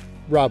together,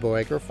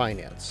 RoboAgri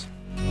Finance.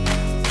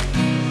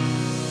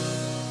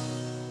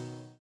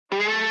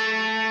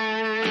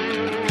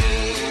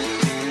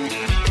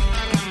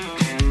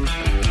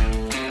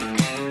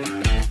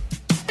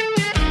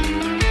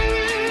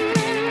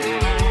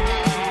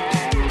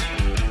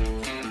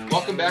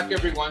 Welcome back,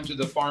 everyone, to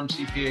the Farm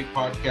CPA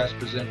podcast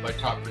presented by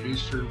Top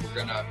Producer.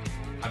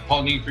 I'm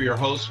Paul Neefer, your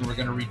host, and we're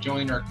going to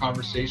rejoin our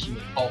conversation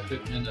with Paul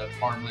Pittman of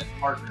Farmland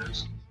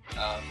Partners.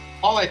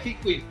 Paul, I think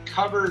we've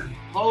covered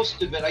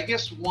most of it. I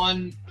guess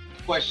one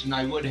question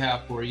I would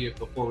have for you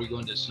before we go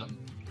into some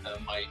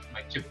my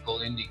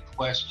typical ending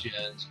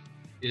questions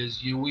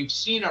is, we've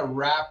seen a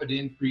rapid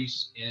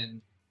increase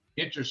in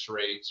interest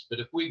rates, but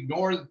if we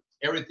ignore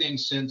everything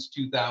since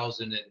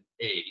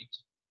 2008,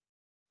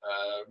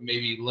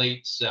 maybe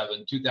late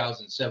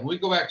 2007. We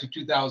go back to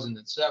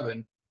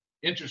 2007,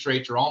 interest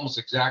rates are almost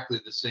exactly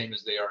the same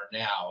as they are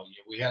now.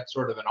 We had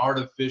sort of an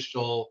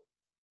artificial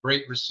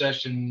Great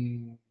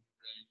Recession,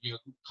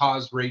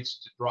 caused rates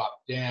to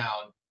drop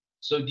down.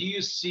 So do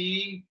you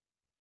see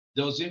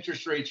those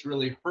interest rates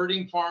really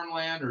hurting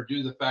farmland, or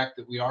do the fact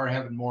that we are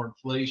having more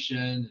inflation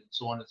and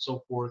so on and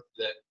so forth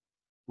that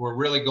we're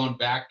really going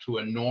back to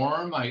a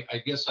norm? I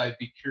guess I'd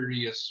be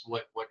curious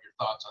what your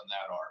thoughts on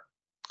that are.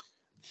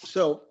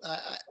 So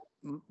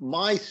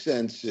my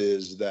sense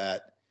is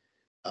that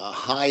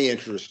high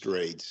interest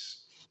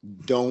rates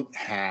don't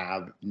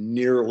have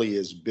nearly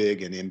as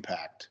big an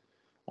impact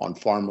on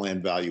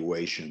farmland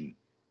valuation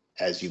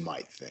as you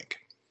might think.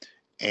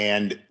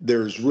 And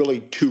there's really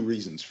 2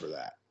 reasons for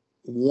that.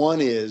 One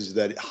is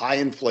that high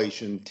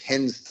inflation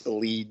tends to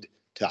lead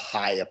to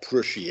high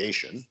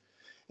appreciation.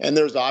 And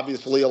there's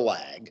obviously a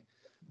lag.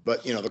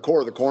 But, the core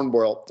of the Corn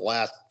Belt, the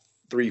last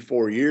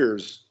 3-4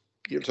 years,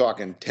 you're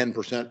talking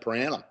 10% per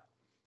annum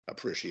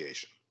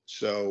appreciation.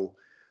 So,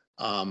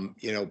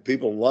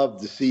 people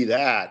love to see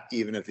that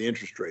even if the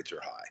interest rates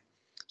are high.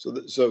 So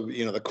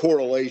the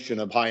correlation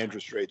of high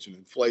interest rates and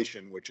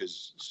inflation, which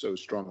is so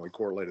strongly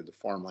correlated to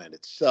farmland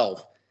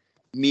itself,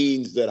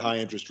 means that high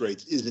interest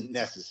rates isn't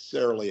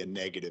necessarily a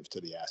negative to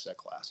the asset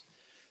class.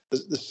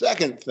 The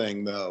second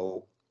thing,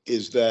 though,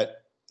 is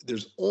that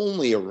there's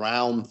only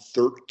around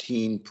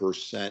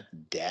 13%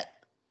 debt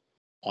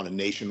on a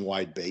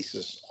nationwide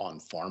basis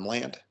on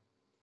farmland.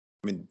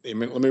 I mean,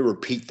 let me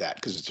repeat that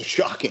because it's a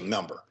shocking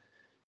number.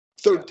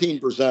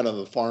 13% of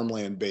the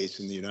farmland base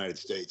in the United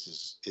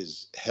States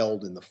is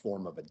held in the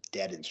form of a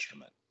debt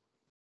instrument.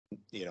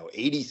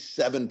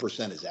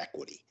 87% is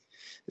equity.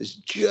 There's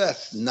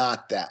just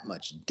not that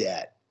much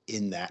debt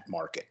in that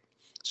market.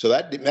 So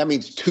that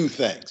means 2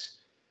 things.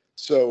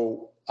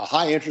 So a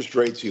high interest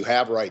rates you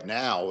have right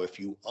now, if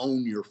you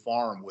own your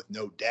farm with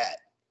no debt,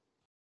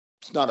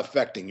 it's not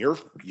affecting you're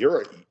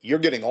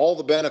getting all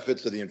the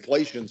benefits of the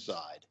inflation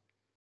side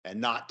and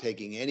not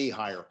taking any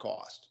higher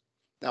cost.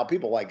 Now,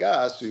 people like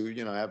us who,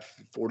 have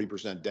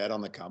 40% debt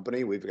on the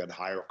company, we've got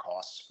higher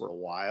costs for a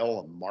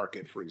while. The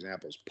market, for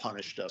example, has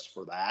punished us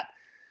for that.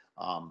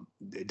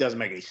 It doesn't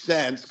make any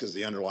sense because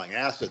the underlying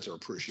assets are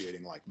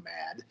appreciating like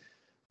mad,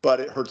 but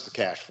it hurts the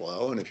cash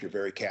flow. And if you're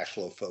very cash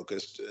flow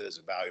focused as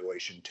a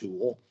valuation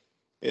tool,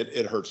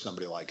 it hurts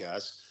somebody like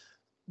us.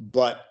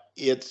 But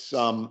it's,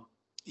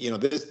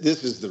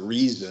 this is the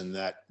reason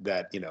that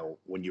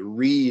when you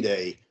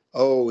read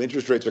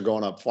interest rates are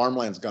going up,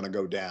 farmland's going to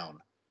go down.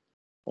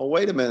 Well,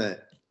 wait a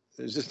minute.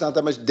 There's just not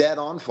that much debt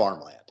on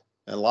farmland.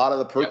 And a lot of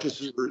the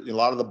purchasers, a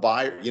lot of the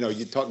buyers,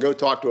 you go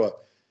talk to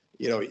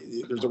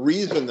there's a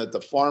reason that the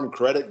farm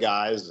credit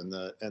guys and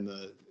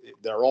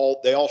they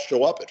all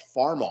show up at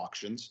farm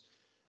auctions,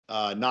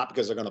 not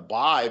because they're going to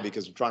buy,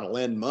 because they're trying to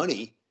lend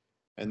money.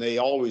 And they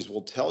always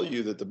will tell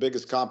you that the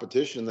biggest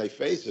competition they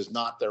face is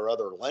not their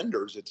other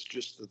lenders. It's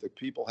just that the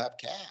people have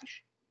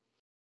cash.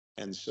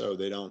 And so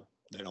they don't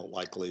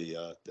likely,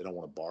 they don't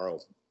want to borrow.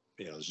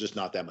 There's just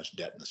not that much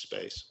debt in the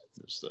space.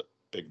 It's the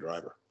big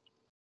driver.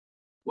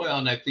 Well,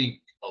 and I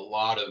think a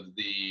lot of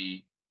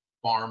the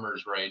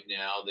farmers right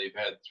now, they've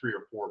had 3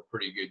 or 4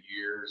 pretty good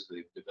years.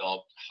 They've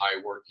developed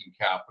high working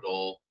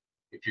capital.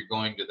 If you're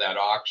going to that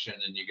auction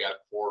and you got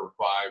 4 or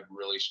 5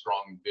 really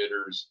strong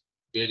bidders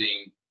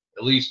bidding,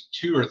 at least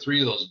 2 or 3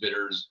 of those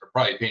bidders are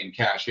probably paying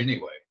cash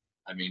anyway.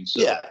 I mean,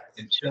 so yeah,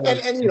 until they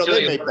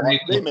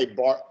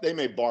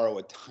may borrow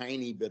a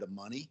tiny bit of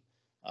money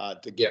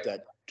to get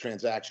that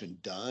transaction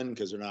done,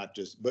 because they're not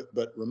just.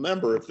 But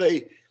remember, if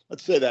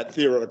let's say that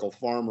theoretical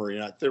farmer,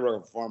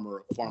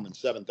 farming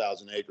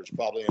 7,000 acres,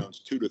 probably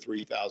owns 2,000 to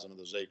 3,000 of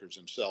those acres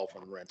himself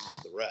and rents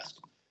the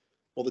rest.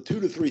 Well, the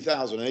 2,000 to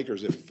 3,000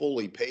 acres is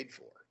fully paid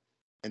for,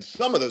 and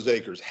some of those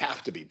acres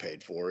have to be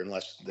paid for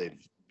unless they've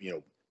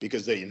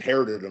because they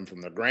inherited them from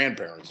their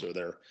grandparents or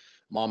their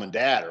mom and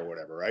dad or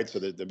whatever, right? So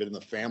they've been in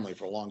the family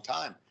for a long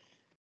time.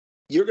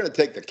 You're going to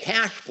take the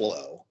cash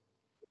flow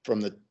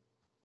from the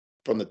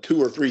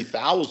 2,000 or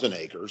 3,000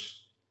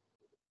 acres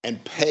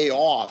and pay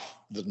off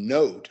the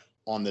note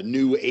on the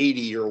new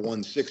 80 or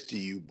 160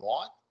 you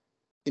bought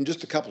in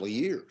just a couple of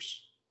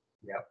years.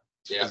 Yeah.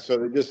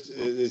 So it's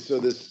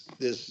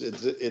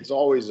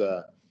always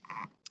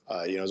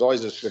it's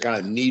always this kind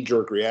of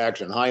knee-jerk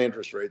reaction. High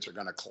interest rates are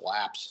going to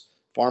collapse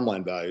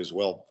farmland values.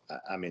 Well,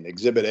 I mean,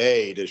 Exhibit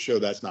A to show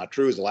that's not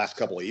true is the last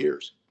couple of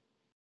years.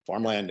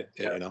 Farmland,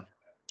 and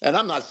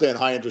I'm not saying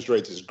high interest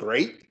rates is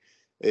great.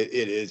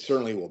 It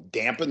certainly will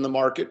dampen the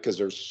market because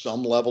there's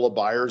some level of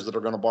buyers that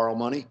are going to borrow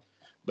money,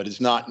 but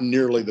it's not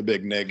nearly the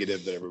big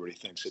negative that everybody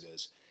thinks it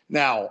is.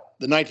 Now,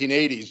 the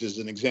 1980s is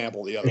an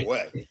example the other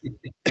way.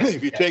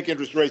 If you take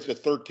interest rates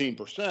at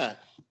 13%,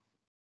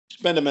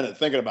 spend a minute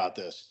thinking about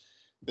this.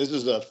 This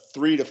is a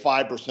 3 to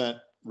 5%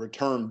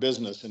 return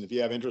business, and if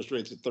you have interest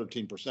rates at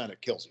 13%,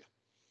 it kills you.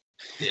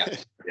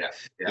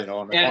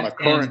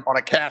 On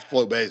a cash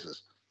flow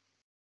basis.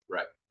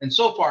 Right. And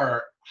so far,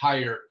 our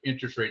higher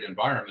interest rate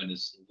environment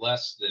is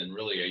less than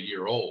really a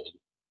year old.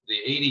 The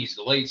 80s,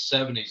 the late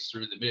 70s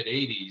through the mid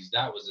 80s,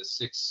 that was a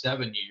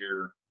 6-7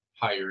 year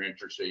higher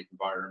interest rate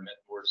environment.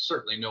 We're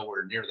certainly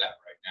nowhere near that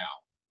right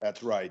now.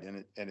 That's right,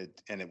 and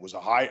it was a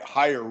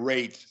higher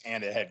rates,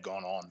 and it had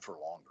gone on for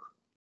longer.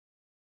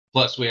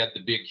 Plus, we had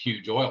the big,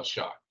 huge oil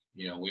shock.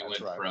 We That's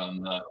went right.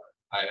 from.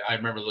 I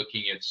remember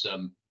looking at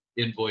some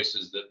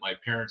invoices that my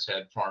parents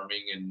had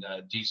farming, and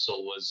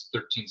diesel was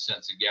 13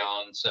 cents a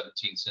gallon,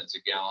 17 cents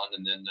a gallon,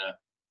 and then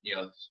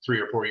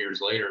 3 or 4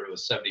 years later, it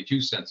was 72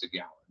 cents a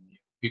gallon.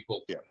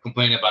 People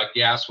complain about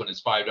gas when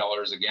it's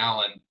 $5 a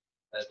gallon.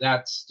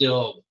 That's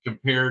still,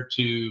 compared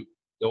to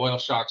the oil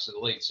shocks of the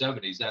late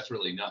 70s, that's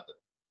really nothing.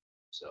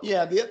 So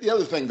the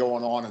other thing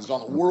going on is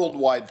on a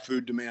worldwide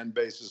food demand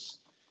basis.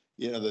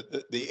 The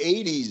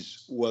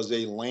 80s was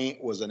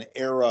an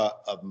era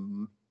of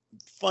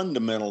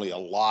fundamentally a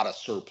lot of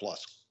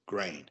surplus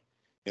grain.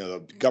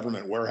 The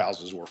government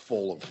warehouses were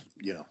full of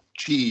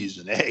cheese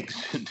and eggs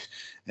and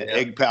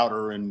egg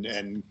powder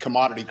and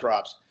commodity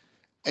crops,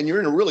 and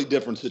you're in a really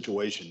different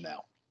situation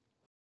now.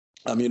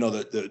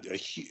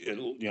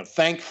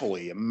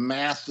 Thankfully, a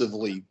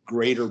massively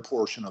greater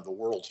portion of the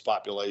world's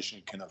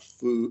population can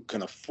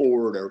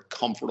afford a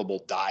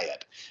comfortable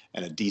diet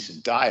and a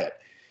decent diet.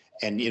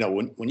 And,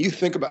 when you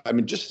think about,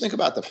 just think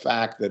about the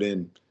fact that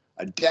in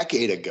a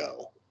decade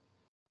ago,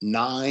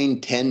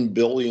 9-10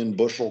 billion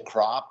bushel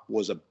crop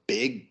was a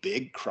big,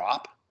 big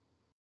crop.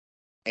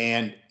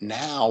 And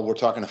now we're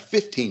talking a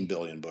 15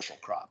 billion bushel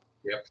crop.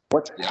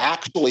 What's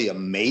actually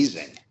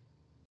amazing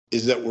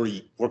is that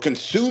we're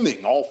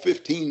consuming all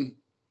 15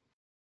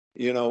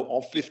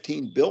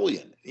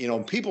 billion.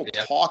 People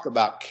talk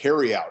about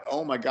carryout.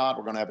 Oh my God,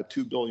 we're going to have a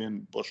 2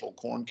 billion bushel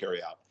corn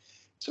carryout.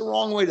 It's the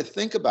wrong way to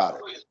think about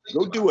it.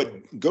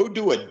 Go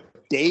do a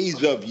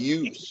days of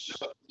use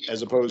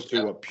as opposed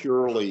to a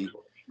purely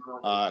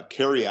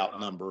carryout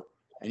number,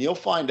 and you'll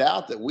find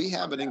out that we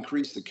haven't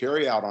increased the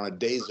carryout on a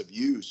days of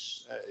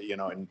use.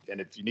 And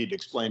if you need to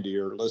explain to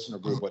your listener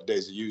group what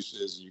days of use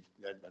is,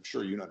 I'm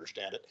sure you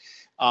understand it.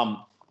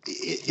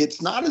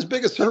 It's not as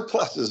big a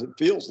surplus as it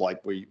feels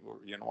like. We're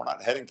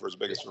not heading for as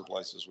big a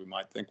surplus as we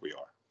might think we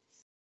are.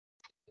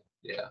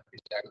 Yeah,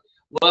 exactly.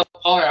 Well,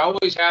 I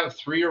always have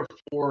 3 or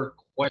 4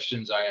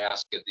 questions I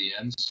ask at the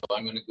end, so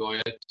I'm going to go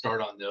ahead and start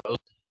on those.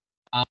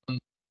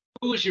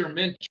 Who was your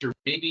mentor,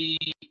 maybe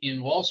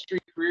in Wall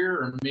Street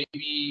career, or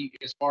maybe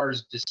as far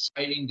as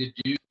deciding to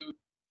do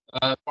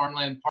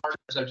farmland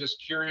partners? I'm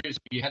just curious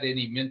if you had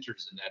any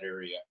mentors in that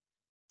area.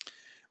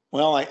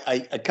 Well, I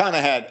kind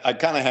of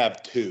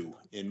have 2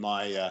 in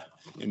my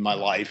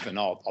life, and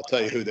I'll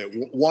tell you who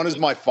that. One is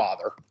my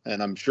father,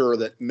 and I'm sure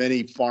that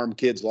many farm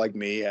kids like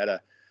me had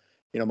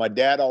My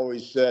dad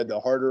always said, the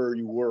harder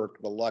you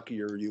work, the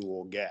luckier you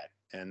will get.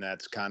 And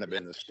that's kind of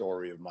been the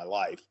story of my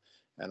life.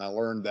 And I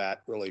learned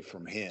that really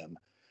from him.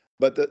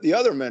 But the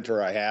other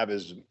mentor I have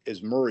is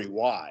Murray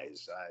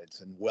Wise.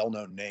 It's a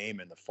well-known name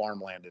in the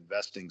farmland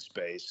investing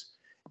space.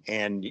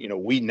 And,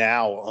 we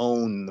now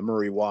own the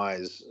Murray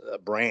Wise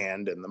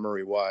brand and the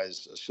Murray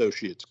Wise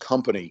Associates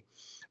Company.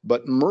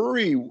 But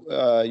Murray,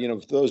 for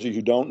those of you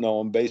who don't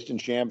know him, based in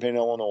Champaign,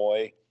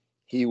 Illinois,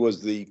 he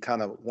was the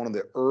kind of one of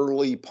the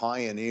early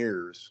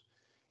pioneers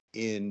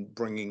in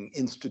bringing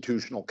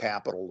institutional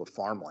capital to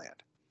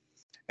farmland.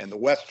 And the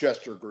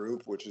Westchester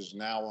Group, which is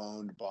now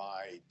owned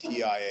by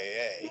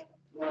TIAA,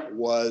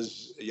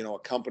 was, a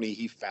company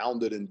he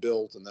founded and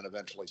built and then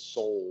eventually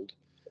sold.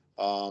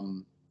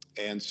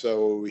 And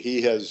so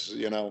he has,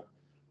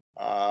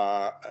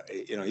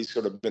 he's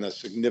sort of been a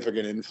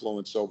significant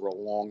influence over a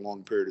long,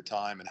 long period of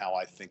time in how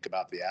I think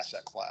about the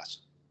asset class.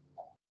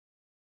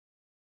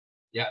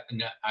 Yeah,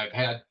 and I've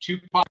had 2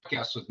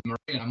 podcasts with Murray,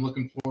 and I'm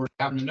looking forward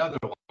to having another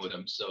one with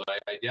him. So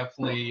I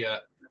definitely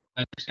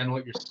understand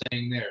what you're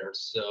saying there.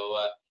 So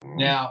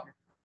now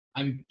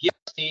I'm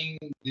guessing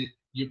that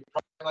you're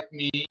probably like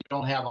me, you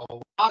don't have a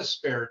lot of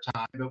spare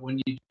time, but when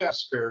you do have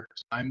spare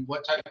time,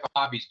 what type of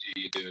hobbies do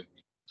you do?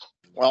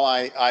 Well,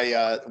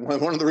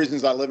 one of the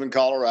reasons I live in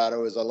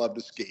Colorado is I love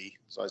to ski.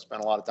 So I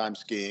spend a lot of time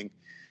skiing.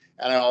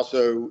 And I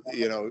also,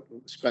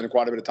 spend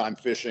quite a bit of time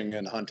fishing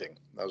and hunting.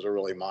 Those are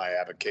really my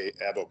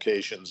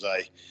avocations.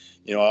 I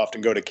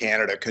often go to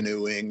Canada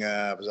canoeing.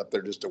 I was up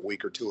there just a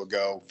week or 2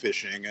 ago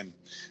fishing, and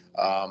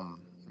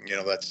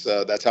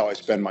that's how I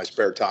spend my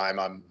spare time.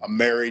 I'm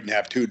married and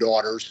have 2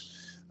 daughters,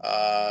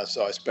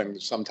 so I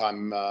spend some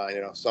time,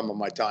 some of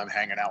my time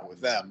hanging out with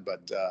them.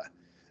 But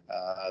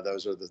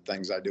those are the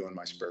things I do in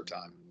my spare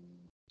time.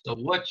 So,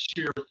 what's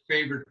your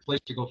favorite place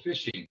to go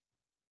fishing?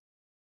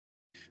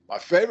 My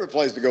favorite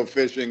place to go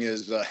fishing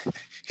is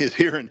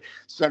here in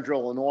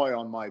Central Illinois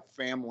on my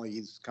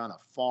family's kind of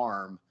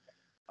farm.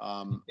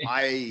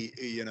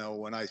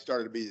 When I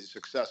started to be a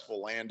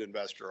successful land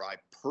investor, I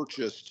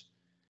purchased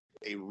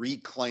a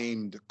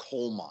reclaimed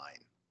coal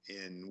mine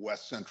in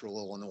West Central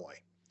Illinois,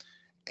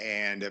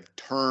 and have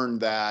turned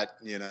that.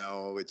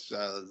 It's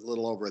a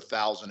little over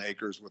 1,000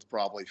 acres with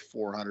probably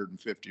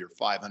 450 or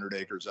 500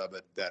 acres of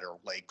it that are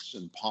lakes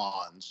and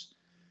ponds,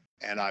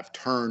 and I've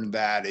turned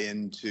that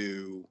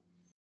into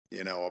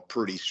a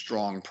pretty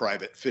strong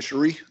private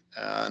fishery.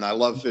 And I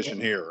love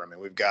fishing here. I mean,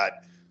 we've got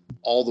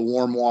all the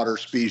warm water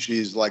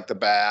species like the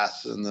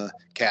bass and the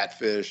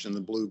catfish and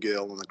the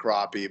bluegill and the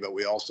crappie, but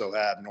we also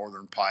have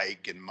northern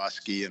pike and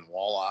muskie and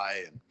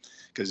walleye, and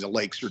because the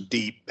lakes are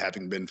deep,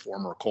 having been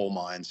former coal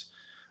mines.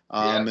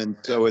 And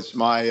so it's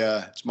my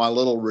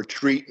little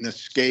retreat and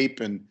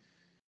escape. And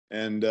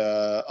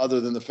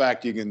other than the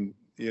fact you can,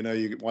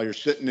 while you're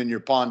sitting in your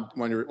pond,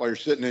 while you're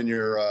sitting in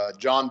your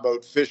John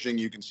boat fishing,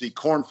 you can see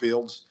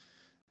cornfields.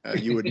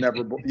 You would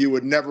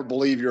never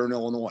believe you're in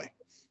Illinois.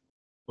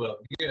 Well,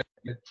 good.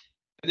 And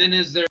then,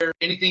 is there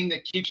anything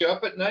that keeps you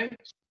up at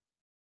night?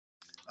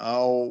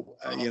 Oh,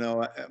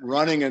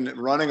 running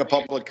a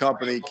public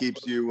company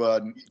keeps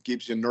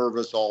you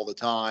nervous all the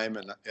time,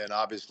 and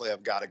obviously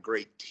I've got a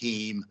great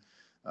team.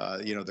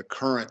 The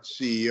current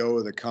CEO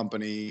of the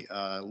company,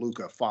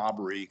 Luca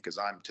Fabbri, because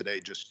I'm today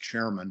just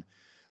chairman.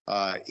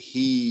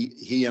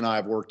 He and I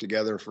have worked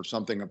together for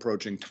something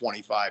approaching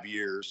 25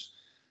 years.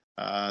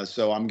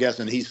 So I'm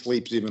guessing he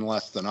sleeps even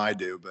less than I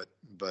do,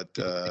 but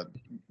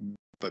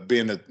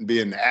being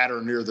at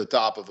or near the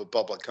top of a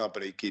public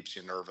company keeps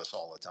you nervous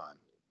all the time.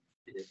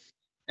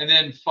 And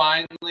then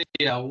finally,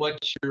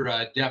 what's your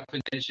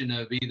definition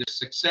of either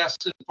success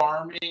in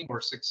farming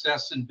or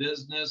success in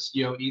business?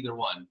 Either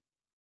one.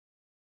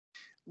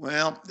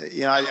 Well,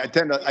 I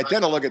tend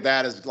to look at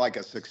that as like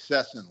a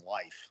success in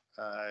life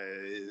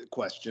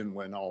question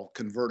when I'll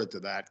convert it to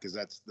that, because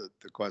that's the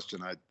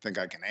question I think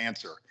I can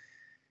answer.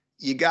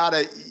 You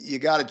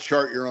gotta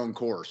chart your own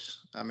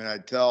course. I mean,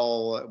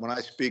 when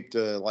I speak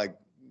to like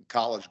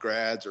college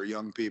grads or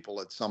young people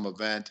at some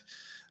event,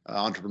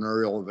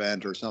 entrepreneurial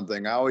event or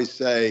something, I always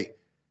say,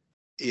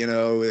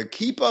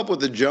 keep up with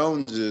the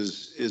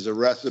Joneses is a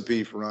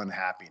recipe for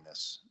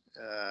unhappiness.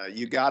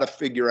 You got to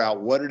figure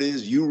out what it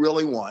is you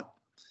really want,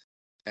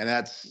 and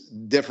that's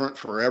different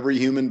for every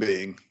human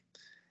being,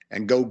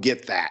 and go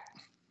get that.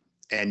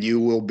 And you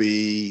will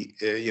be,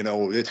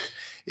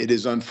 it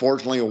is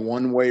unfortunately a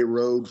one-way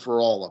road for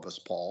all of us,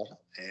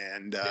 Paul.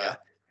 And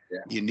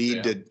you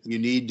need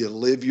to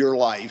live your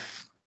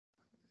life,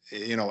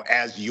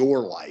 as your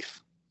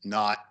life,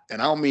 not,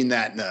 and I don't mean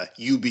that in a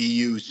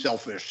you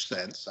selfish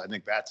sense. I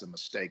think that's a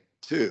mistake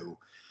too.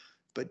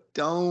 But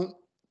don't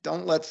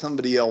let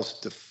somebody else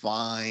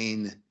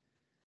define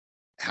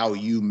how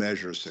you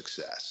measure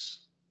success.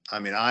 I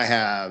mean,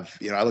 I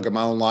look at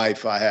my own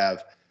life. I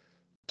have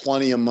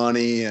plenty of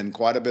money and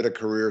quite a bit of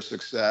career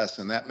success,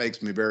 and that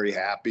makes me very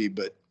happy.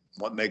 But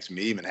what makes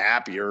me even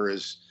happier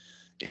is,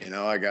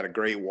 I got a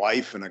great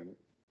wife and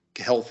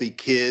healthy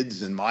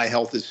kids, and my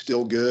health is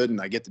still good, and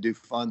I get to do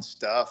fun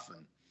stuff.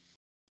 And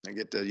I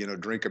get to,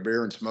 drink a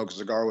beer and smoke a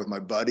cigar with my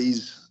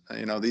buddies.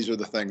 These are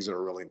the things that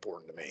are really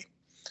important to me.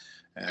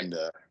 And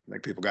I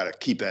think people got to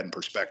keep that in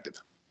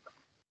perspective.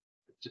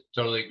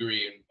 Totally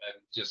agree. And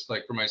just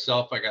like for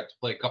myself, I got to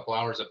play a couple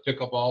hours of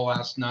pickleball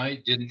last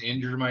night, didn't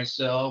injure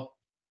myself,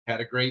 had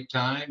a great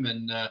time.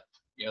 And,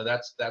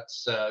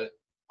 that's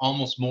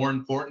almost more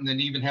important than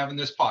even having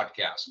this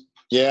podcast.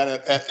 Yeah.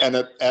 And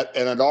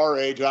at our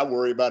age, I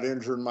worry about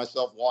injuring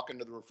myself walking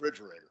to the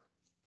refrigerator.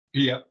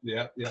 Yeah.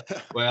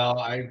 Well,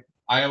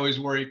 I always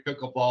worry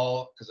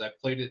pickleball because I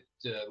played it.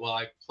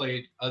 I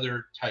played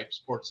other type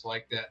sports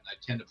like that, and I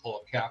tend to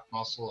pull a calf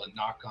muscle and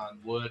knock on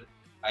wood.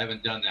 I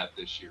haven't done that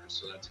this year,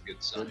 so that's a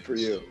good sign. Good for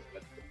you.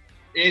 But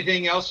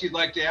anything else you'd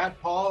like to add,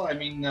 Paul? I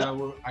mean,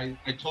 I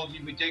told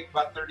you we take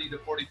about 30 to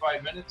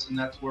 45 minutes, and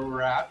that's where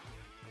we're at.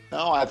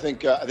 No, I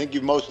think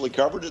you've mostly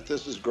covered it.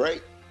 This is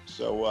great.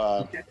 So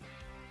Okay.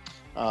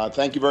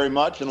 Thank you very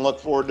much, and look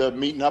forward to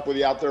meeting up with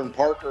you out there in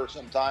Parker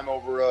sometime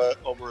over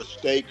a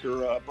steak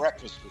or a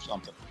breakfast or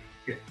something.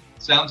 Okay,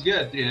 sounds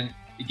good. And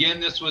again,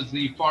 this was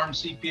the Farm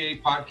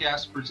CPA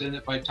podcast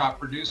presented by Top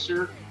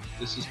Producer.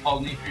 This is Paul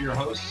Neefer, your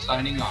host,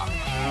 signing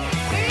off.